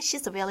 You know,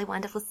 she's a really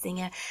wonderful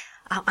singer.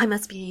 I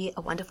must be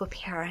a wonderful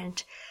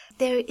parent.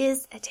 There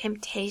is a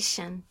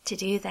temptation to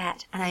do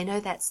that, and I know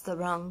that's the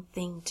wrong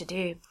thing to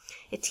do.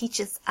 It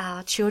teaches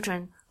our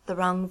children the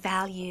wrong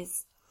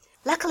values.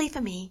 Luckily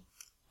for me,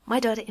 my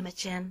daughter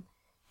Imogen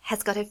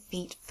has got her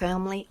feet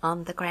firmly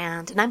on the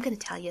ground, and I'm going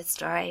to tell you a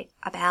story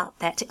about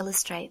that to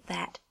illustrate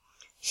that.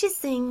 She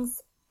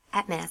sings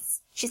at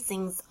Mass. She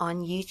sings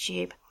on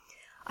YouTube.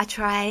 I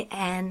try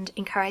and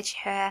encourage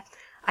her.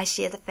 I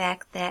share the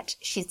fact that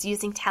she's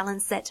using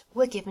talents that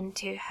were given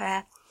to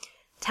her,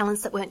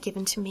 talents that weren't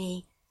given to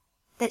me,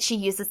 that she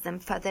uses them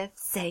for the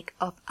sake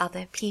of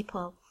other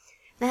people.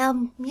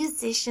 Now,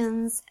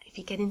 musicians, if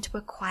you get into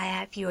a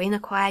choir, if you're in a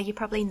choir, you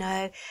probably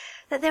know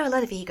that there are a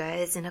lot of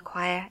egos in a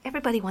choir.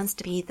 Everybody wants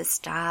to be the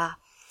star.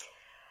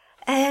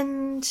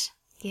 And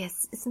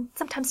yes, it's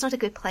sometimes not a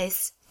good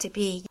place to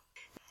be.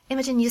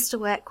 Imogen used to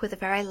work with a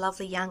very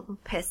lovely young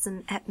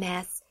person at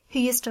Mass who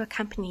used to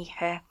accompany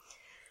her.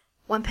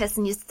 One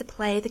person used to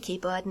play the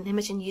keyboard and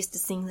Imogen used to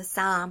sing the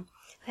psalm.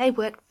 They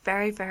worked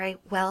very, very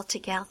well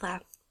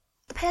together.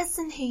 The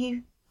person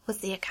who was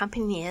the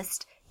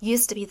accompanist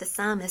used to be the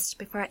psalmist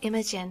before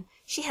Imogen.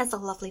 She has a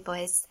lovely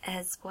voice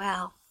as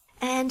well.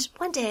 And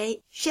one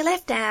day she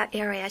left our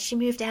area, she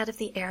moved out of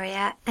the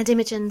area, and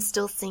Imogen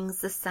still sings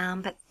the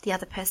psalm, but the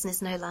other person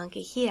is no longer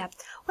here.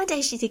 One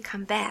day she did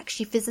come back.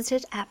 She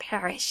visited our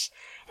parish,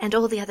 and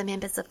all the other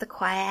members of the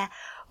choir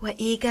were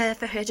eager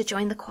for her to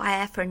join the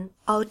choir for an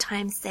old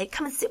time's sake.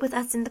 Come and sit with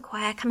us in the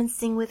choir, come and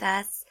sing with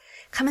us,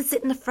 come and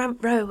sit in the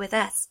front row with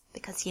us,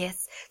 because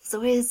yes, there's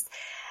always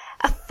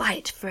a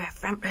fight for a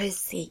front row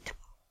seat.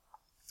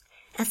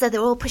 And so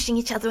they're all pushing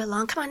each other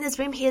along. Come on, there's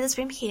room here, there's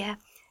room here.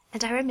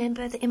 And I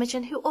remember that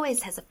Imogen, who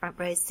always has a front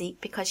row seat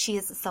because she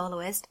is a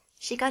soloist,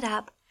 she got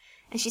up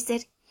and she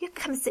said, you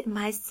come and sit in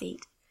my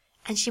seat.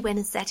 And she went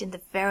and sat in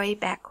the very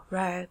back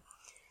row.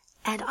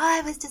 And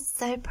I was just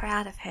so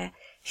proud of her.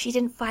 She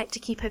didn't fight to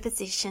keep her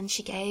position.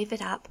 She gave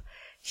it up.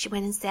 She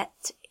went and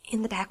sat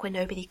in the back where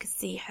nobody could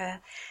see her.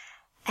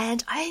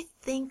 And I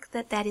think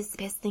that that is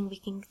the best thing we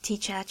can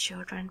teach our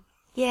children.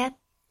 Yeah,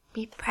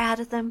 be proud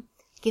of them,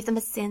 give them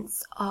a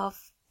sense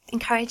of,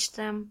 encourage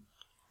them,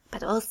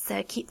 but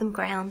also keep them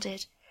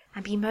grounded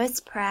and be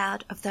most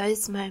proud of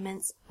those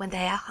moments when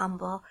they are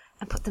humble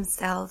and put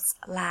themselves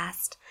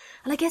last.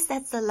 And I guess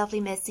that's a lovely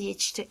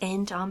message to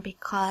end on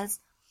because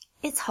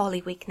it's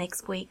Holy Week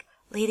next week,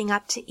 leading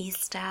up to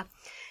Easter.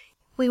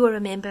 We will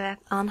remember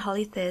on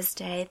Holy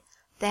Thursday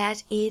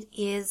that it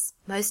is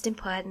most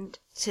important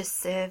to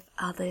serve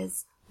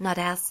others, not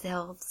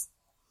ourselves.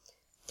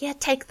 Yeah,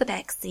 take the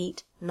back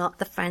seat, not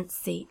the front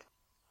seat.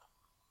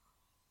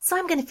 So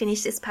I'm going to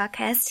finish this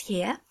podcast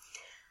here.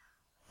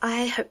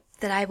 I hope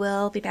that I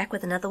will be back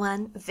with another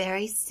one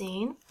very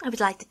soon. I would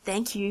like to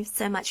thank you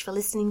so much for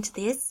listening to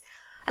this.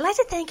 I'd like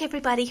to thank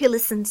everybody who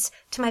listens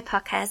to my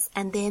podcast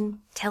and then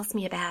tells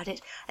me about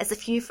it. There's a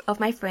few of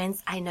my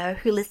friends I know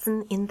who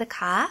listen in the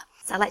car,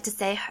 so I'd like to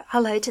say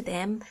hello to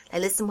them. They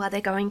listen while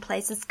they're going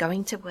places,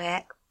 going to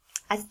work.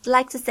 I'd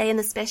like to say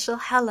a special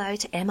hello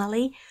to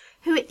Emily,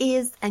 who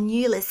is a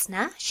new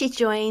listener. She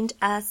joined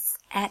us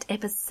at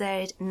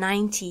episode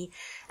 90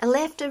 and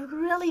left a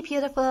really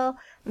beautiful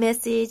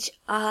message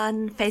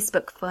on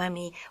Facebook for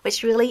me,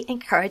 which really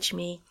encouraged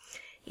me.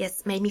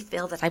 Yes, made me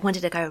feel that I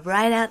wanted to go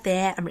right out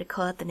there and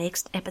record the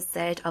next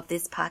episode of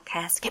this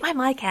podcast. Get my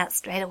mic out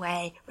straight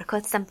away,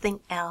 record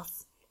something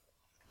else.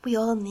 We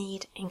all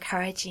need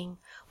encouraging.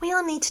 We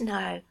all need to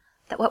know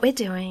that what we're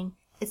doing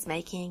is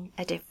making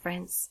a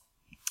difference.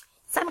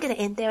 So I'm going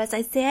to end there, as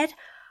I said.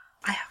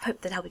 I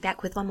hope that I'll be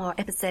back with one more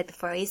episode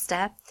before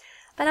Easter.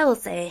 But I will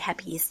say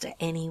Happy Easter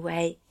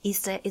anyway.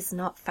 Easter is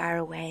not far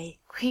away,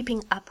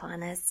 creeping up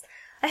on us.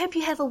 I hope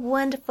you have a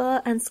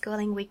wonderful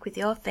unschooling week with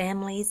your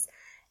families.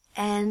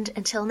 And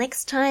until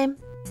next time,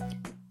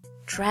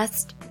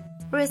 trust,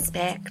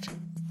 respect,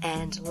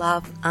 and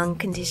love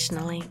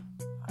unconditionally.